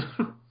with it.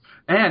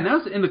 And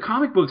that's, in the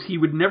comic books, he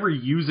would never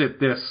use it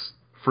this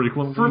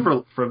frequently,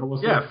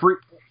 frivolously. Yeah,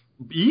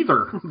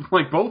 either,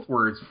 like both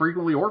words,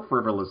 frequently or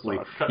frivolously.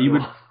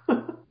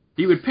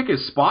 He would pick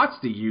his spots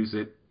to use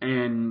it,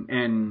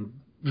 and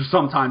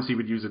sometimes he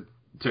would use it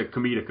to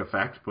comedic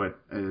effect, but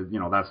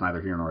that's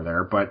neither here nor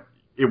there. But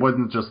it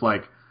wasn't just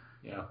like,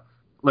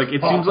 like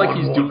it seems like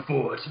he's doing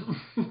foot.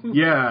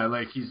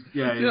 like he's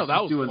that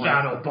was doing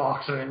shadow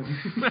boxing.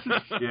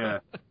 Yeah,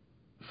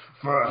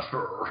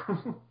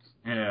 faster.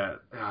 Yeah.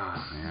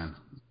 Oh man,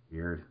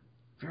 weird.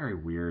 Very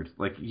weird.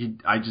 Like you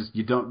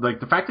don't like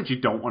the fact that you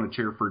don't want to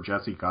cheer for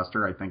Jesse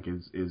Custer. I think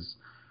is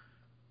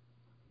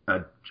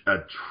a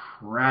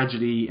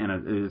tragedy,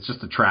 and it's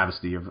just a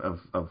travesty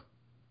of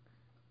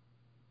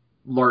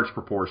large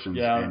proportions.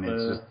 And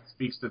it just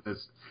speaks to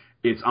this.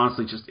 It's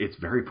honestly it's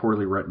very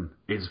poorly written.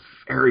 It's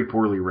very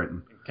poorly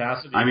written.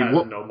 Cassidy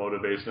has no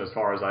motivation as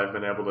far as I've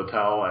been able to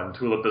tell, and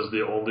Tulip is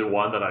the only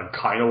one that I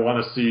kind of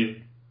want to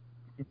see.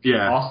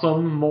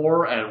 Awesome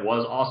more, and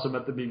was awesome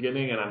at the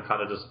beginning, and I'm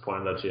kind of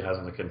disappointed that she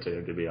hasn't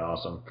continued to be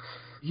awesome.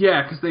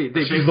 Yeah, because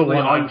she's the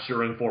one I'm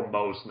cheering for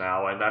most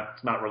now, and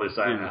that's not really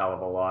saying a hell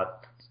of a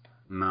lot.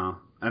 No,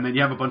 and then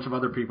you have a bunch of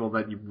other people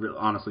that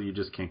honestly you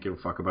just can't give a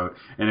fuck about,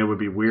 and it would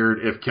be weird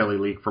if Kelly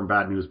Leak from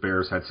Bad News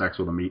Bears had sex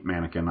with a meat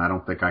mannequin. I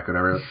don't think I could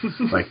ever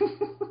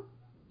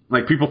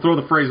like people throw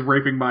the phrase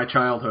 "raping my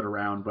childhood"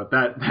 around, but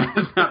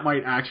that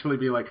might actually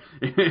be like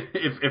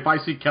if I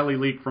see Kelly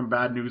Leak from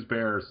Bad News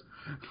Bears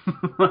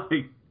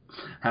like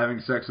having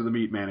sex with a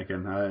meat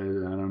mannequin, I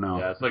don't know.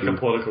 Yeah, it's like a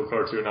political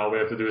cartoon. All we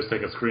have to do is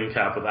take a screen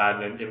cap of that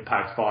and then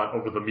impact font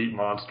over the meat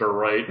monster,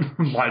 right?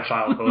 My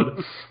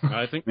childhood.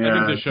 I think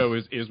the show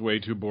is way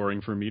too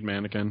boring for meat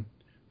mannequin.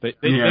 That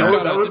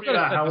would be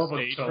a hell of a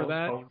stage for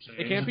that.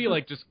 It can't be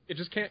like it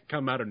just can't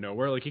come out of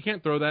nowhere. Like you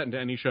can't throw that into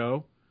any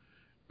show.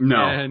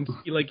 No. And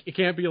like it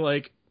can't be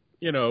like,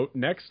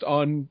 next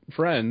on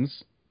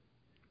Friends,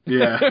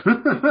 Yeah.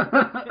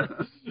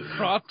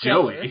 Cross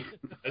Joey.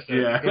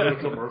 Yeah. Go to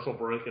a commercial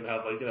break and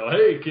have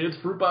hey kids,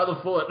 fruit by the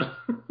foot.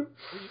 Well,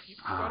 you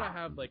gotta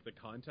have like the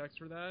context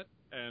for that,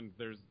 and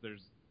there's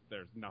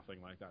nothing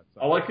like that.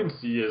 So. All I can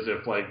see is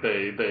if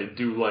they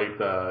do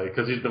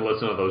because he's been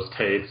listening to those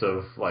tapes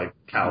of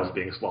cows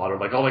being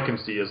slaughtered. All I can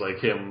see is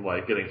him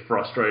getting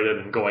frustrated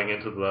and going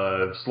into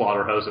the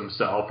slaughterhouse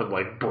himself and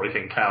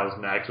breaking cows'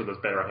 necks with his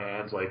bare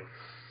hands,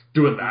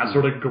 doing that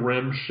sort of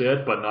grim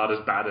shit, but not as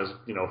bad as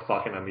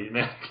fucking a meat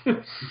man.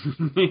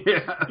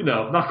 Yeah.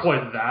 Not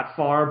quite that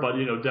far, but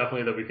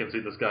definitely that we can see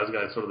this guy's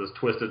got sort of this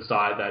twisted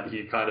side that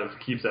he kind of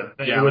keeps at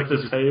bay with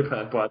this tape,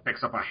 but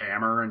picks up a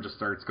hammer and just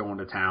starts going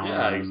to town.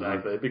 Yeah,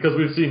 exactly. Because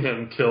we've seen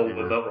him kill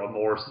without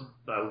remorse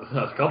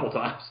a couple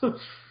times.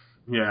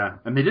 Yeah,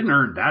 and they didn't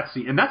earn that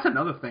scene, and that's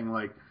another thing.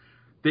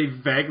 They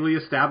vaguely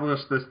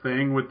established this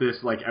thing with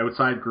this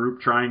outside group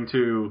trying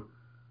to.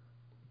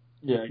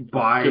 Yeah,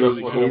 by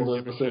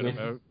the city.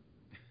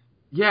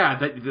 Yeah,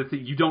 that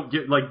you don't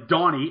get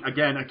Donnie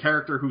again, a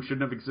character who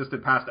shouldn't have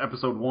existed past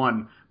episode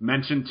 1,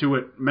 mentioned to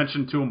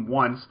him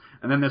once,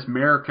 and then this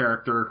mayor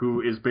character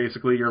who is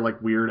basically your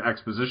weird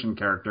exposition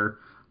character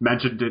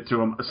mentioned it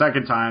to him a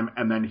second time,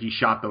 and then he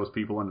shot those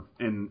people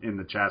in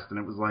the chest, and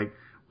it was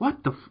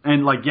what the and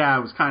it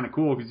was kind of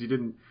cool because you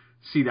didn't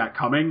see that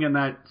coming in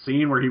that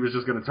scene where he was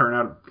just going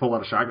to pull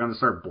out a shotgun and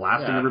start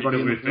blasting everybody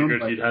in the room. We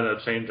figured he'd had a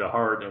change of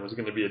heart and was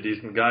going to be a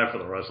decent guy for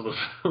the rest of the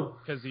show.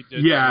 Because he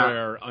did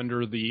swear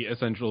under the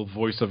essential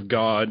voice of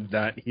God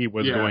that he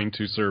was going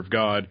to serve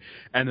God,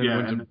 and then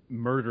went and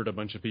murdered a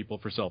bunch of people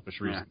for selfish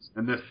reasons.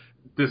 And this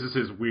is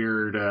his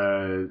weird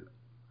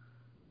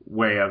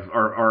way of,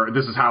 or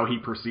this is how he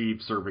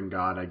perceived serving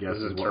God, I guess,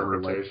 his is what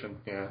we're but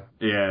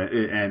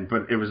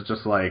it was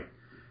just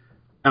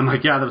I'm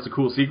that was a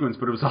cool sequence,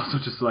 but it was also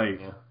just what?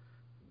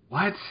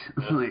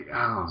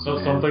 Yeah.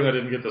 Something I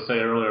didn't get to say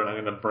earlier, and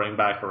I'm going to bring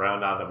back around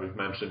now that we've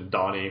mentioned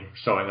Donnie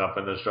showing up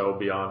in the show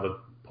beyond the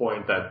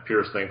point that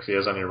Pierce thinks he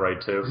has any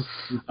right to.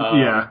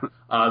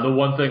 The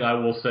one thing I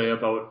will say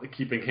about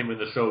keeping him in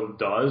the show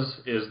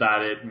is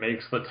that it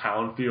makes the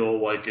town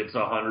feel like it's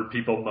 100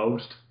 people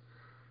most.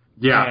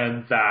 Yeah.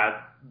 And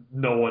that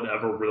no one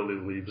ever really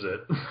leaves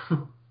it.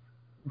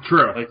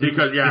 True.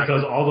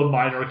 Because all the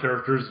minor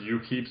characters, you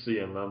keep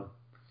seeing them.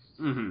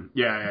 Mm-hmm.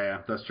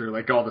 Yeah, that's true.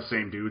 All the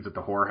same dudes at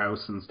the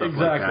whorehouse and stuff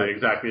like that.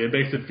 Exactly. It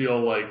makes it feel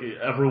like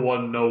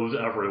everyone knows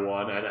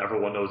everyone, and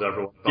everyone knows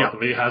everyone.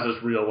 He has this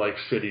real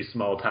shitty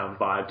small town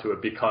vibe to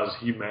it because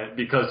he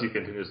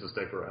continues to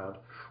stick around.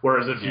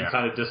 Whereas if he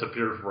kind of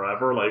disappeared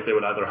forever, they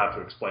would either have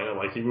to explain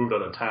it, he moved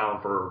out of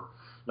town for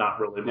not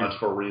really much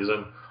for a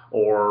reason,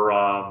 or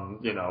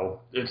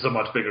it's a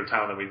much bigger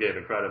town than we gave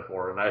it credit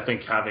for. And I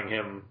think having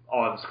him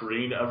on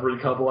screen every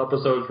couple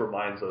episodes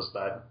reminds us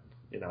that.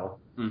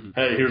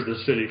 Hey, here's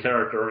this shitty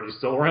character, and he's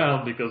still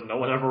around because no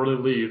one ever really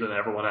leaves, and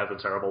everyone has a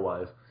terrible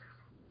life.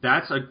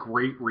 That's a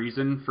great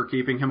reason for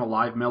keeping him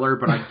alive, Miller,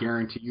 but I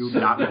guarantee you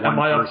not one person Am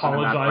I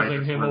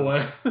apologizing him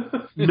away?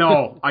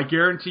 No, I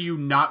guarantee you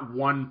not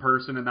one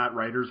person in that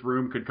writer's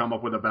room could come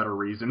up with a better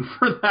reason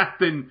for that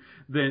than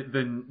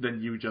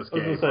you just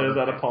gave. I was going to say, is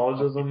that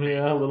apologism?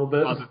 Yeah, a little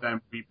bit. Other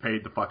than we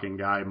paid the fucking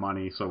guy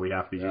money, so we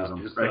have to use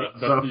him. Right?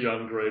 That's the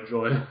young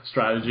Greyjoy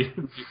strategy.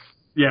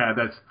 Yeah,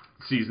 that's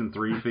Season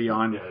 3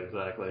 Theon. Yeah,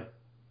 exactly.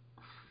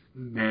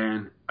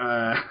 Man,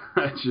 I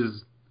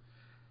just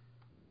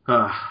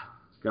got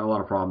a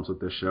lot of problems with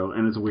this show,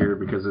 and it's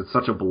weird because it's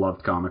such a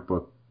beloved comic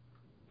book,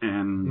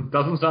 and it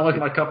doesn't sound like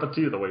my cup of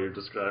tea the way you're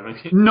describing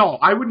it. No,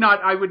 I would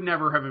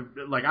never have,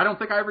 I don't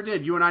think I ever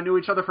did. You and I knew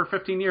each other for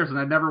 15 years, and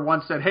I never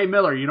once said, hey,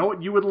 Miller, you know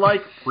what you would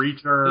like?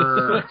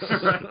 Preacher.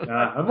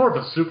 I'm more of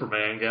a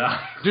Superman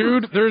guy.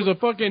 Dude, there's a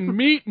fucking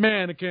meat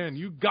mannequin.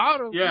 You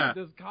gotta read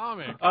this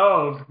comic.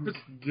 Oh,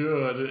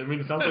 good. I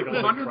mean, it sounds like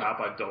all the crap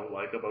I don't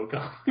like about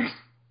comics.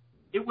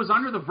 It was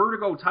under the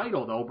Vertigo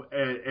title, though,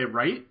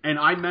 right? And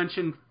I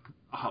mentioned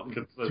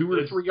 2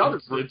 or 3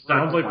 others. It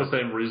sounds like the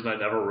same reason I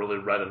never really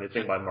read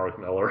anything by Mark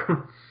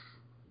Miller.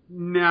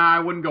 Nah, I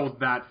wouldn't go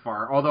that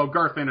far. Although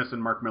Garth Ennis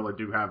and Mark Miller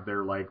do have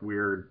their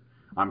weird.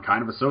 I'm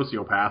kind of a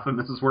sociopath, and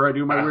this is where I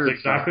do my weird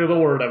stuff. That's exactly the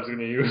word I was going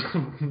to use.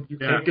 You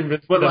can't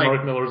convince me that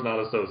Mark Miller's not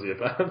a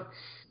sociopath.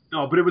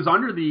 No, but it was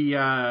under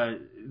the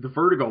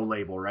Vertigo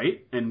label,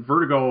 right? And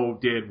Vertigo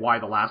did Why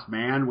the Last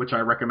Man, which I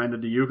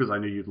recommended to you because I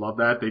knew you'd love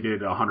that. They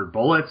did 100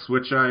 Bullets,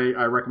 which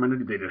I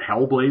recommended. They did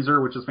Hellblazer,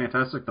 which is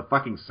fantastic. The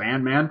fucking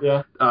Sandman.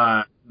 Yeah.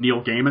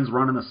 Neil Gaiman's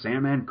running the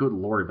Sandman. Good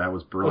lord, that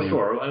was brilliant.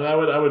 Well, sure. And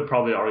I would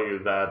probably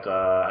argue that,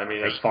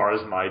 as far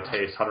as my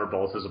taste, 100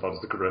 Bullets is about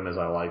as grim as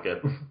I like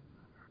it.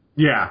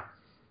 Yeah.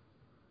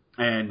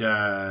 And,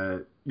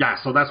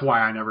 so that's why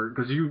I never,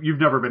 because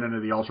you've never been into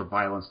the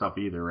ultra-violent stuff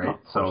either, right?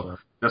 So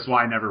that's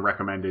why I never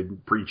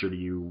recommended Preacher to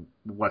you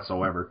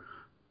whatsoever.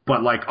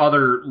 But,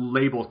 other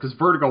labels, because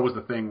Vertigo was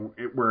the thing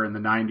where in the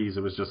 90s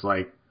it was just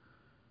we're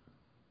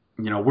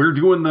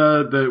doing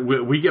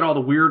we get all the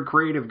weird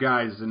creative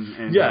guys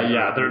and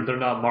they're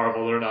not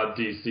Marvel, they're not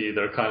DC,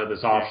 they're kind of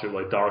this offshoot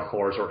like Dark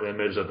Horse or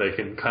Image that they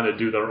can kind of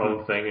do their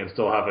own thing and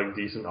still have a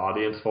decent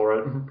audience for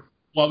it.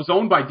 Well, it was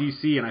owned by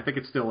DC, and I think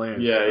it still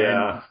is.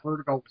 Yeah. And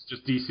Vertigo was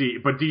just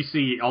DC. But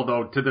DC,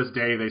 although to this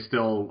day they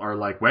still are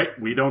like, wait,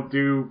 we don't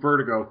do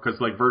Vertigo,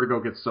 because like Vertigo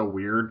gets so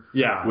weird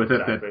with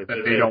it that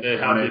they don't They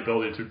have want the it.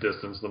 ability to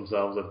distance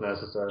themselves if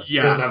necessary.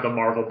 Yeah. It doesn't have the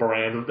Marvel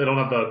brand. They don't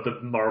have the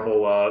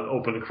Marvel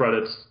open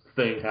credits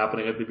thing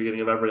happening at the beginning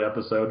of every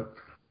episode.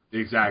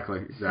 Exactly.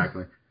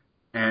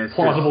 And it's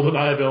Plausible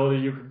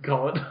deniability, you could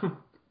call it.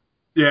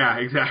 Yeah,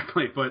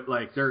 exactly. But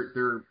like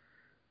they're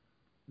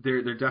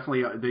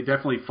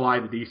definitely fly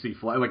the DC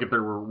flag. Like if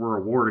there were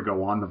a war to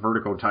go on, the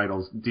Vertigo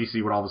titles,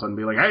 DC would all of a sudden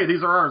be like, hey,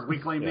 these are ours. We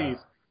claim these.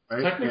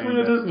 Right? Technically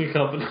a Disney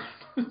company.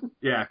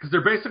 Yeah, because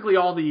they're basically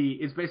all the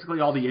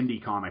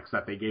indie comics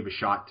that they gave a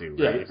shot to. Right?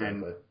 Yeah, exactly.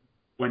 And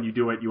when you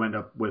do it, you end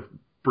up with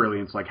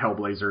brilliance like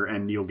Hellblazer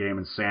and Neil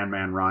Gaiman's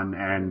Sandman run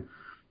and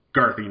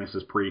Garth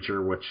Ennis'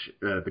 Preacher, which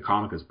the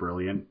comic is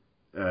brilliant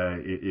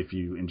if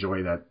you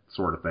enjoy that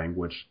sort of thing,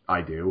 which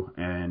I do.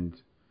 And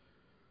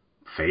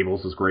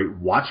Fables is great.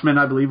 Watchmen,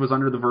 I believe, was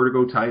under the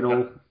Vertigo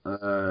title.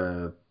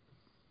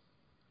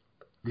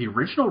 The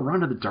original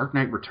run of The Dark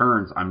Knight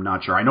Returns, I'm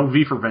not sure. I know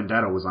V for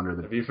Vendetta was under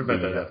the... V for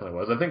Vendetta definitely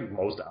was. I think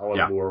most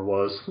Alan Moore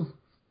was.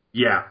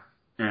 Yeah.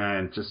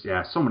 And just,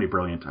 so many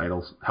brilliant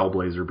titles.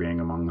 Hellblazer being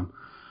among them.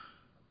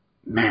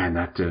 Man,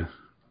 that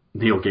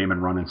Neil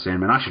Gaiman run in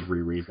Sandman, I should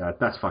reread that.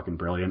 That's fucking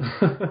brilliant.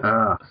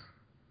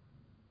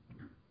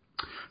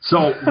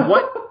 So,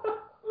 what...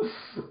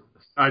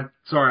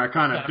 Sorry, I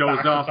kind of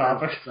dozed off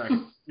for a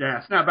second.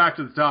 Yeah, snap back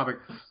to the topic.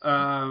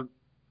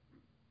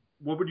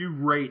 What would you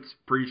rate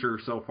Preacher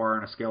so far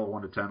on a scale of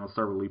 1 to 10? Let's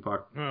start with Lee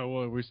Puck. Oh,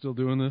 well, are we still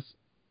doing this?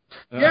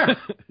 Yeah.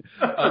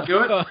 Let's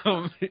do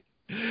it.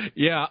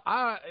 Yeah,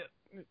 I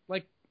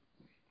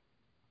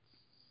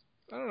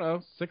don't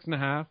know,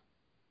 6.5.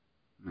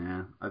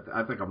 Yeah,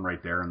 I think I'm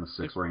right there in the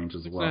 6 range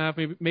as well.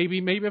 6.5,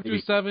 maybe up to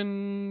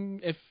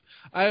 7.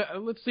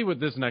 Let's see what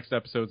this next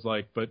episode's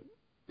like, but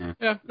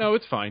yeah, no,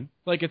 it's fine.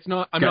 Like it's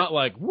not. I'm not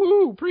like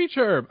woo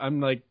Preacher. I'm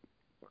like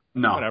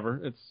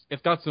whatever.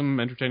 It's got some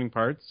entertaining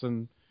parts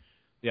and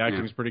the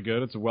acting's pretty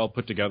good. It's a well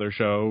put together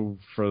show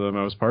for the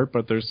most part,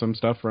 but there's some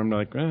stuff where I'm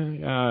like,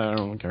 I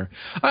don't care.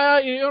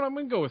 I'm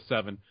gonna go with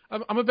 7.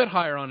 I'm a bit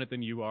higher on it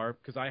than you are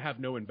because I have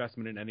no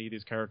investment in any of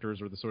these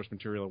characters or the source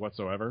material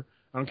whatsoever.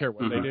 I don't care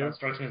what they do. That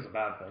strikes me as a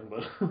bad thing,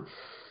 but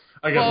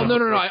I guess. Well,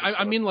 no.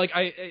 I mean, like,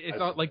 it's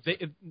not like they.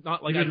 It's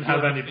not like you didn't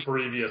have any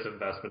previous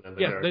investment in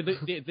the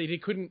character. They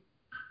couldn't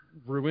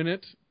ruin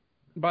it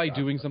by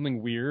doing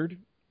something weird.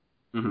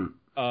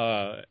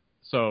 Mm-hmm.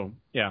 So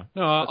yeah,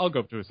 no, I'll go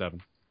up to a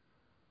 7.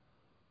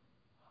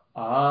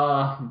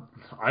 I'm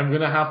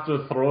going to have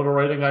to throw out a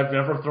rating I've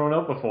never thrown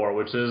out before,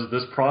 which is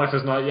this product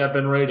has not yet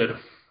been rated.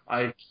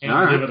 I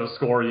can't give it a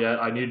score yet.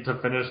 I need to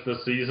finish the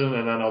season,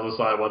 and then I'll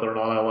decide whether or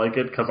not I like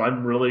it, because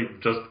I'm really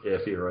just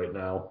iffy right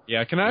now.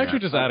 Yeah, can I actually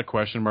just add a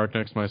question mark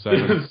next to my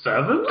 7?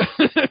 7?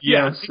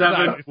 Yeah,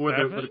 7 with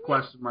a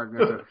question mark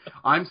next to it.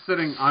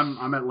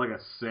 I'm at like a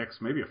 6,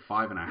 maybe a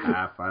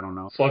 5.5, I don't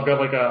know. So I've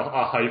got like a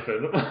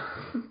hyphen.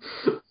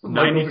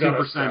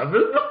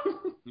 92%.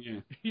 Yeah.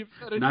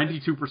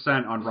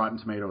 92% on Rotten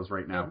Tomatoes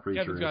right now.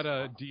 Kevin's got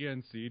a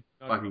DNC.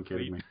 Fucking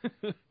kidding me.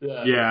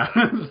 Yeah.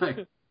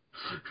 Like,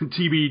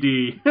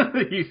 TBD.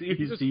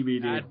 he's just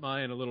TBD. Add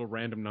mine a little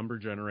random number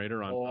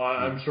generator on. Oh,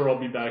 I'm sure I'll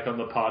be back on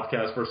the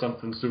podcast for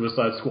something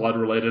Suicide Squad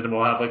related, and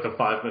we'll have like a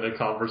 5-minute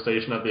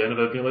conversation at the end of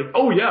it, being like,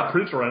 "Oh yeah,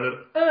 Preacher ended."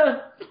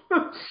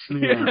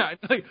 Yeah,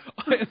 like,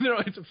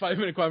 it's a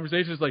 5-minute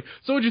conversation. It's like,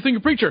 so what'd you think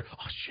of Preacher?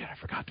 Oh shit, I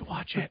forgot to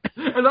watch it.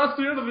 And that's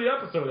the end of the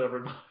episode,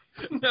 everybody.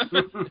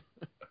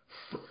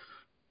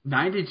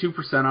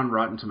 92% on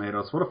Rotten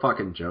Tomatoes. What a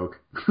fucking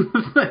joke.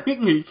 Are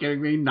you kidding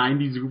me?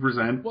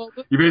 92%? Well,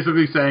 you're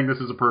basically saying this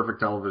is a perfect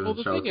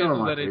television show. The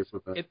thing is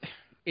that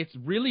it's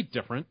really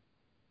different.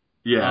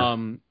 Yeah.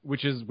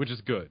 Which is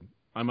good.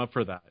 I'm up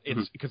for that.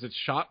 It's because it's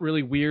shot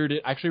really weird.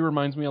 It actually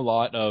reminds me a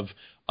lot of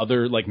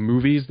other like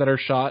movies that are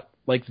shot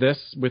like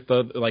this with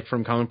like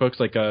from comic books,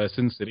 like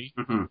Sin City.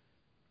 Mm-hmm.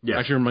 Yeah.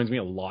 Actually reminds me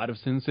a lot of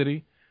Sin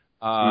City.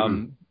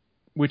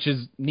 Which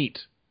is neat.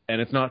 And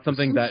it's not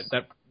something that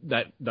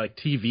like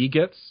TV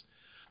gets.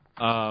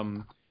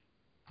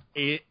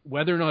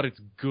 Whether or not it's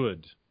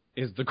good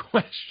is the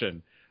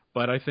question.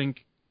 But I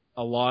think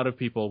a lot of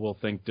people will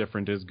think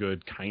different is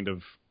good, kind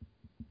of,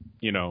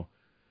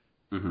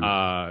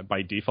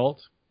 by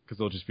default, because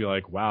they'll just be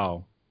like,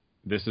 "Wow,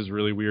 this is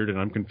really weird, and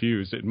I'm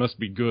confused. It must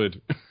be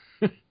good."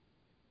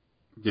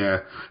 Yeah,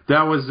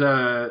 that was.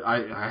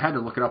 I had to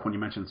look it up when you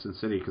mentioned Sin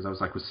City because I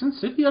was like, was Sin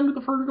City under the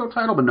Vertigo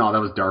title? But no,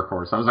 that was Dark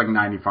Horse. I was like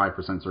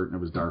 95% certain it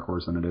was Dark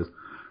Horse, and it is.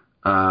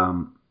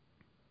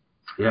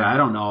 Yeah, I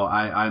don't know.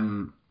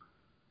 I'm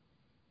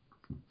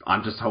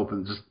just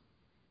hoping, just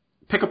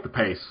pick up the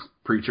pace,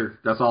 Preacher.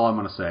 That's all I'm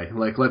gonna say.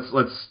 Like,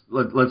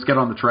 let's get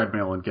on the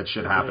treadmill and get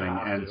shit happening,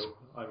 and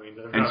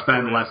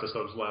spend less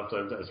episodes left.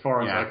 As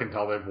far as I can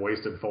tell, they've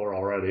wasted 4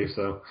 already.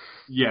 So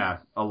yeah,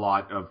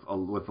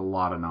 with a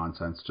lot of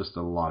nonsense, just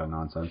a lot of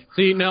nonsense.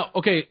 See now,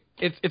 okay,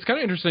 it's kind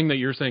of interesting that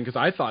you're saying because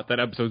I thought that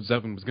episode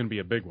 7 was going to be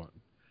a big one.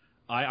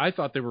 I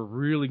thought they were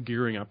really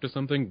gearing up to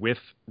something with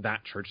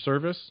that church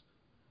service.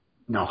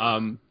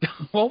 No.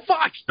 Well,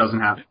 fuck.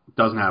 Doesn't happen.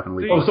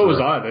 Oh, so was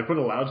I. They put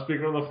a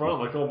loudspeaker on the front. I'm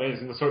like, oh man,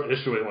 he's gonna start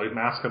issuing like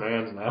mass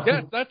commands now.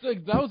 Yeah, that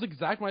was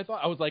exactly my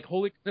thought. I was like,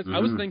 holy. I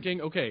was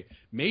thinking, okay,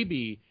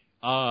 maybe,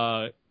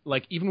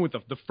 like even with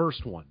the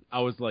first one, I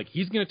was like,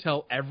 he's gonna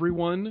tell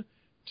everyone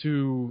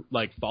to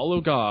like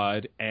follow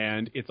God,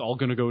 and it's all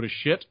gonna go to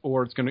shit,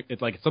 or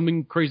it's like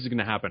something crazy is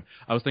gonna happen.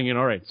 I was thinking,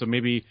 all right, so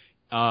maybe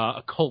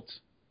a cult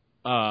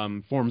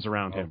forms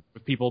around him,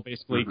 with people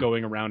basically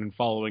going around and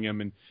following him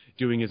and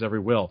doing his every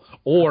will.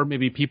 Or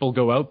maybe people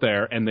go out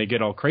there and they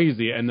get all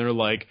crazy and they're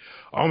like,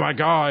 oh my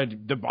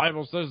God, the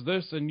Bible says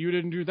this and you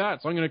didn't do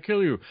that, so I'm going to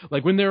kill you.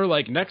 Like when they were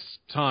like, next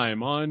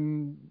time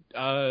on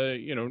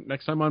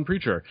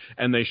Preacher,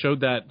 and they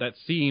showed that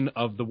scene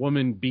of the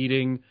woman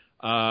beating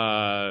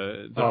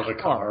the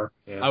car.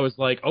 Yeah. I was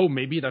like, oh,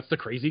 maybe that's the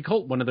crazy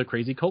cult, one of the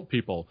crazy cult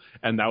people.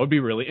 And that would be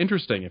really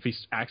interesting if he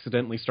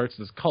accidentally starts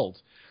this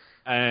cult.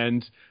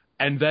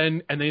 And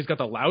then he's got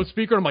the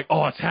loudspeaker. I'm like,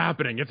 oh, it's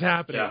happening.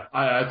 Yeah,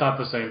 I thought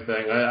the same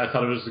thing. I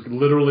thought it was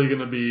literally going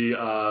to be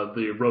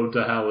the road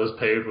to hell is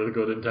paved with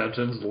good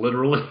intentions,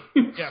 literally.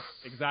 Yes,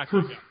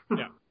 exactly.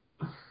 Yeah.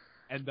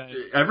 And then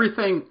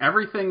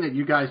everything that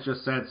you guys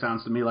just said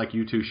sounds to me like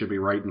you two should be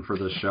writing for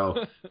this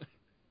show.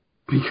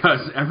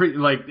 Because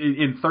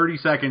in 30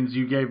 seconds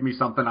you gave me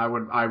something I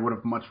would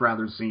have much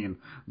rather seen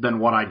than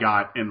what I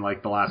got in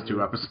like the last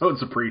 2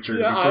 episodes of Preacher.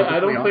 Yeah, I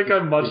don't think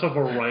I'm much of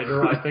a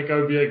writer. I think I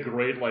would be a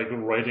great like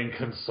writing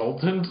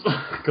consultant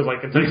because I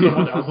can take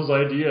someone else's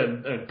idea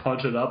and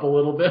punch it up a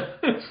little bit.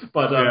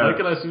 But Mike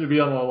and I seem to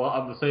be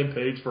on the same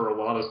page for a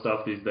lot of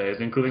stuff these days,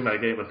 including that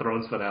Game of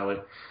Thrones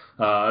finale.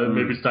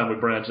 Maybe it's time we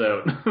branch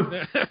out.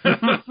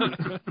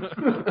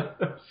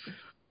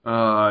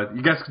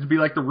 You guys could be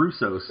like the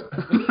Russos.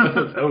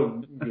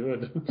 Oh,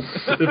 good.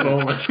 If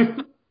only.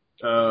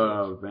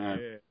 Oh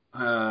man,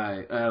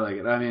 I like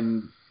it. I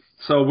mean,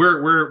 so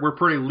we're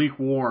pretty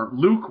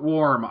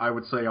lukewarm, I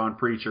would say, on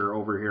Preacher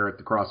over here at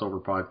the Crossover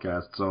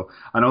Podcast. So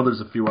I know there's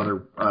a few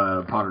other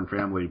Modern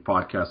Family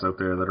podcasts out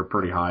there that are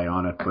pretty high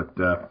on it,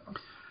 but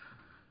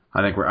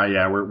I think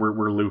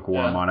we're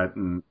lukewarm on it,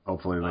 and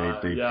hopefully they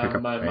pick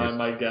up.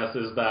 My guess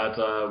is that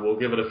we'll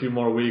give it a few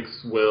more weeks.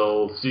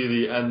 We'll see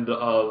the end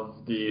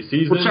of the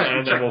season,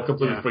 then we'll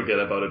completely forget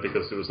about it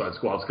because Suicide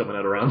Squad's coming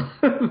out around.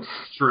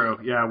 True.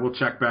 Yeah, we'll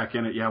check back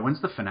in it. Yeah,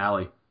 when's the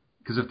finale?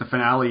 Because if the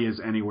finale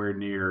is anywhere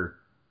near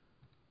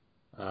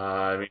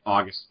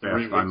August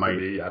 5th, I might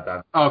be at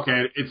that.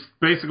 Okay, it's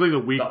basically the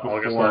week before.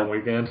 August long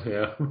weekend.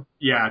 Yeah.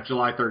 Yeah,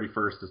 July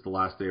 31st is the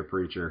last day of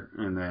Preacher,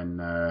 and then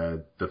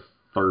the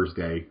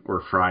Thursday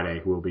or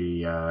Friday will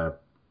be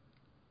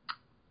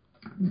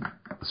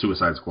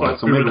Suicide Squad.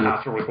 So maybe we'll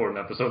have to record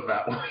an episode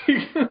that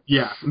week.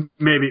 Yeah,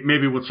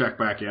 maybe we'll check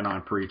back in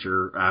on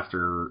Preacher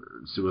after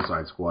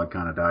Suicide Squad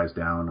kind of dies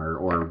down,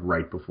 or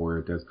right before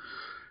it does.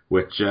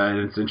 Which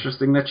it's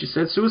interesting that you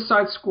said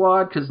Suicide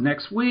Squad, because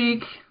next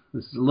week,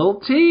 this is a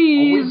little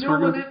tease.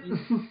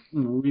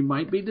 We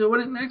might be doing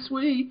it next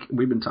week.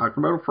 We've been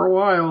talking about it for a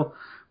while,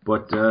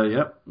 but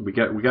we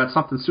got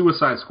something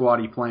Suicide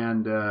Squad-y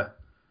planned.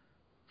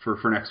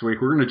 For next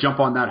week. We're going to jump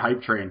on that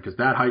hype train, because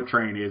that hype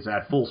train is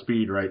at full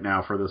speed right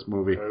now for this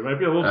movie. It might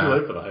be a little too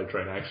late for the hype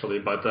train, actually,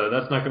 but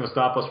that's not going to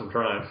stop us from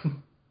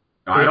trying.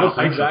 I don't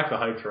think so. The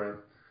hype train.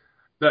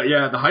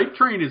 The hype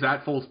train is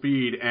at full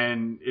speed,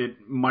 and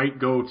it might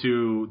go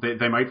to...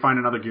 They might find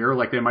another gear,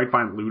 like they might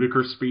find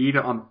ludicrous speed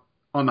on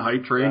the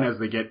hype train as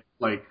they get,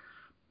 like,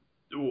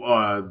 2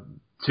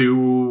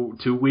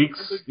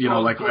 weeks,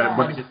 when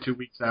they get 2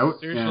 weeks out.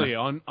 Seriously,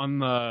 on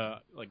the...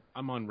 Like,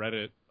 I'm on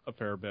Reddit a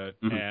fair bit,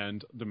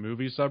 and the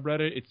movie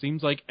subreddit, it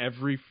seems like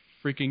every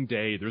freaking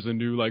day there's a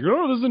new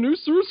there's a new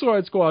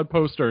Suicide Squad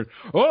poster.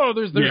 Oh,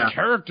 there's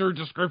character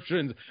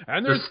descriptions,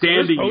 and there's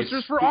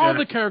posters for all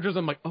the characters.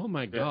 I'm like, oh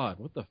my god,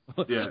 what the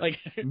fuck? Yeah. Like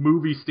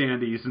movie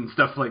standees and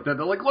stuff like that.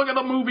 They're like, look at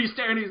the movie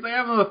standees they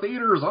have in the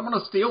theaters. I'm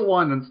gonna steal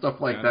one and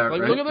stuff like that. Like,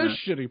 right? Look at this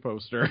shitty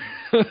poster.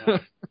 As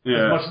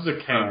much as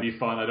it can be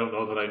fun, I don't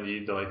know that I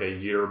need like a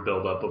year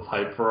build up of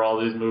hype for all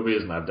these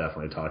movies, and I've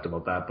definitely talked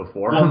about that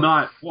before.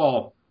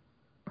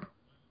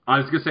 I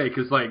was going to say,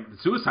 because, like,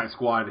 Suicide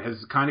Squad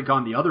has kind of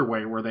gone the other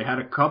way, where they had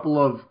a couple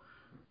of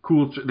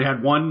cool... they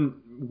had one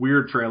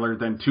weird trailer,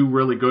 then 2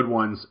 really good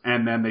ones,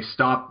 and then they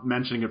stopped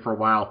mentioning it for a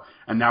while,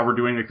 and now we're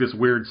doing, like, this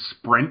weird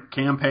sprint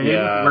campaign,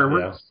 where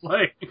we're just,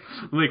 like,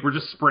 we're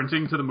just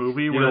sprinting to the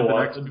movie. You know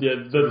what?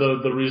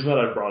 The reason that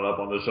I brought up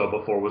on the show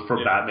before was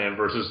for Batman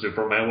versus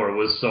Superman, where it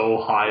was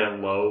so high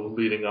and low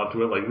leading up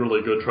to it, like,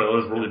 really good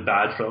trailers, really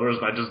bad trailers,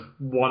 and I just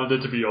wanted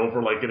it to be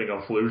over, like, getting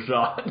a flu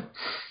shot.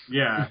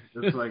 Yeah,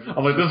 it's like...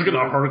 I'm like, this is going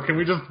to hurt. Can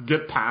we just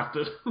get past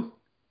it?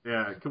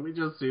 Yeah, can we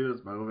just see this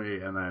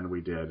movie? And then we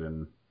did,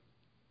 and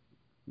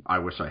I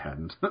wish I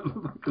hadn't,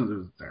 because it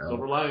was terrible.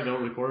 Silver Lining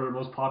don't record the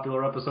most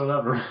popular episode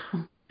ever.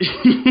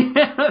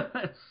 Yeah,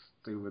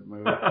 stupid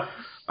movie.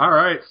 All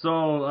right,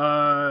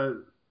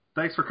 so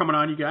thanks for coming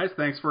on, you guys.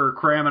 Thanks for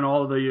cramming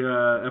all of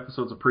the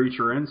episodes of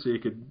Preacher in so you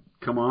could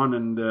come on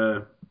and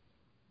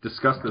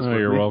discuss this with me.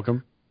 You're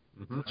welcome.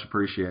 Much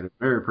appreciated.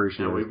 Very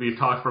appreciated. Yeah, we've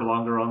talked for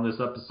longer on this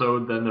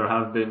episode than there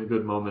have been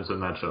good moments in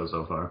that show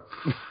so far.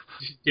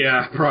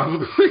 Yeah,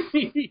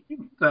 probably.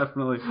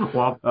 Definitely.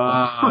 Well,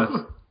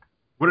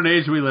 what an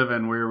age we live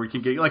in where we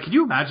can get, like, can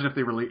you imagine if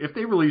they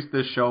released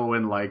this show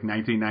in, like,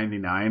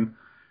 1999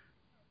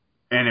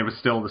 and it was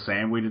still the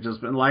same? We'd have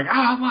just been like,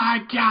 oh my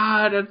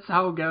God, it's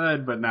so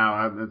good. But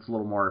now it's a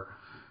little more,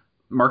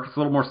 market's a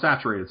little more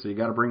saturated, so you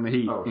got to bring the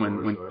heat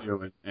when you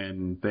do it.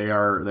 And they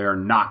are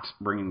not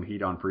bringing the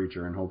heat on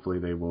Preacher, and hopefully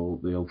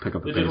they'll pick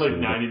up the pace. They did like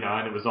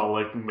 99. It was all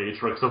like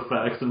Matrix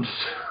effects and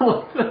shit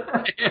like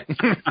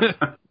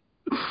that.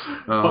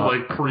 But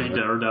like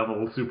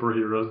pre-Daredevil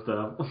superhero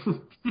stuff.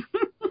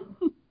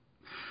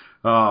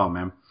 Oh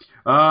man,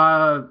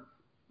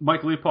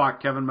 Mike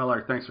Leapock, Kevin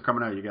Miller, thanks for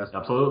coming out, you guys.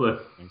 Absolutely.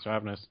 Thanks for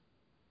having us.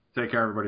 Take care, everybody.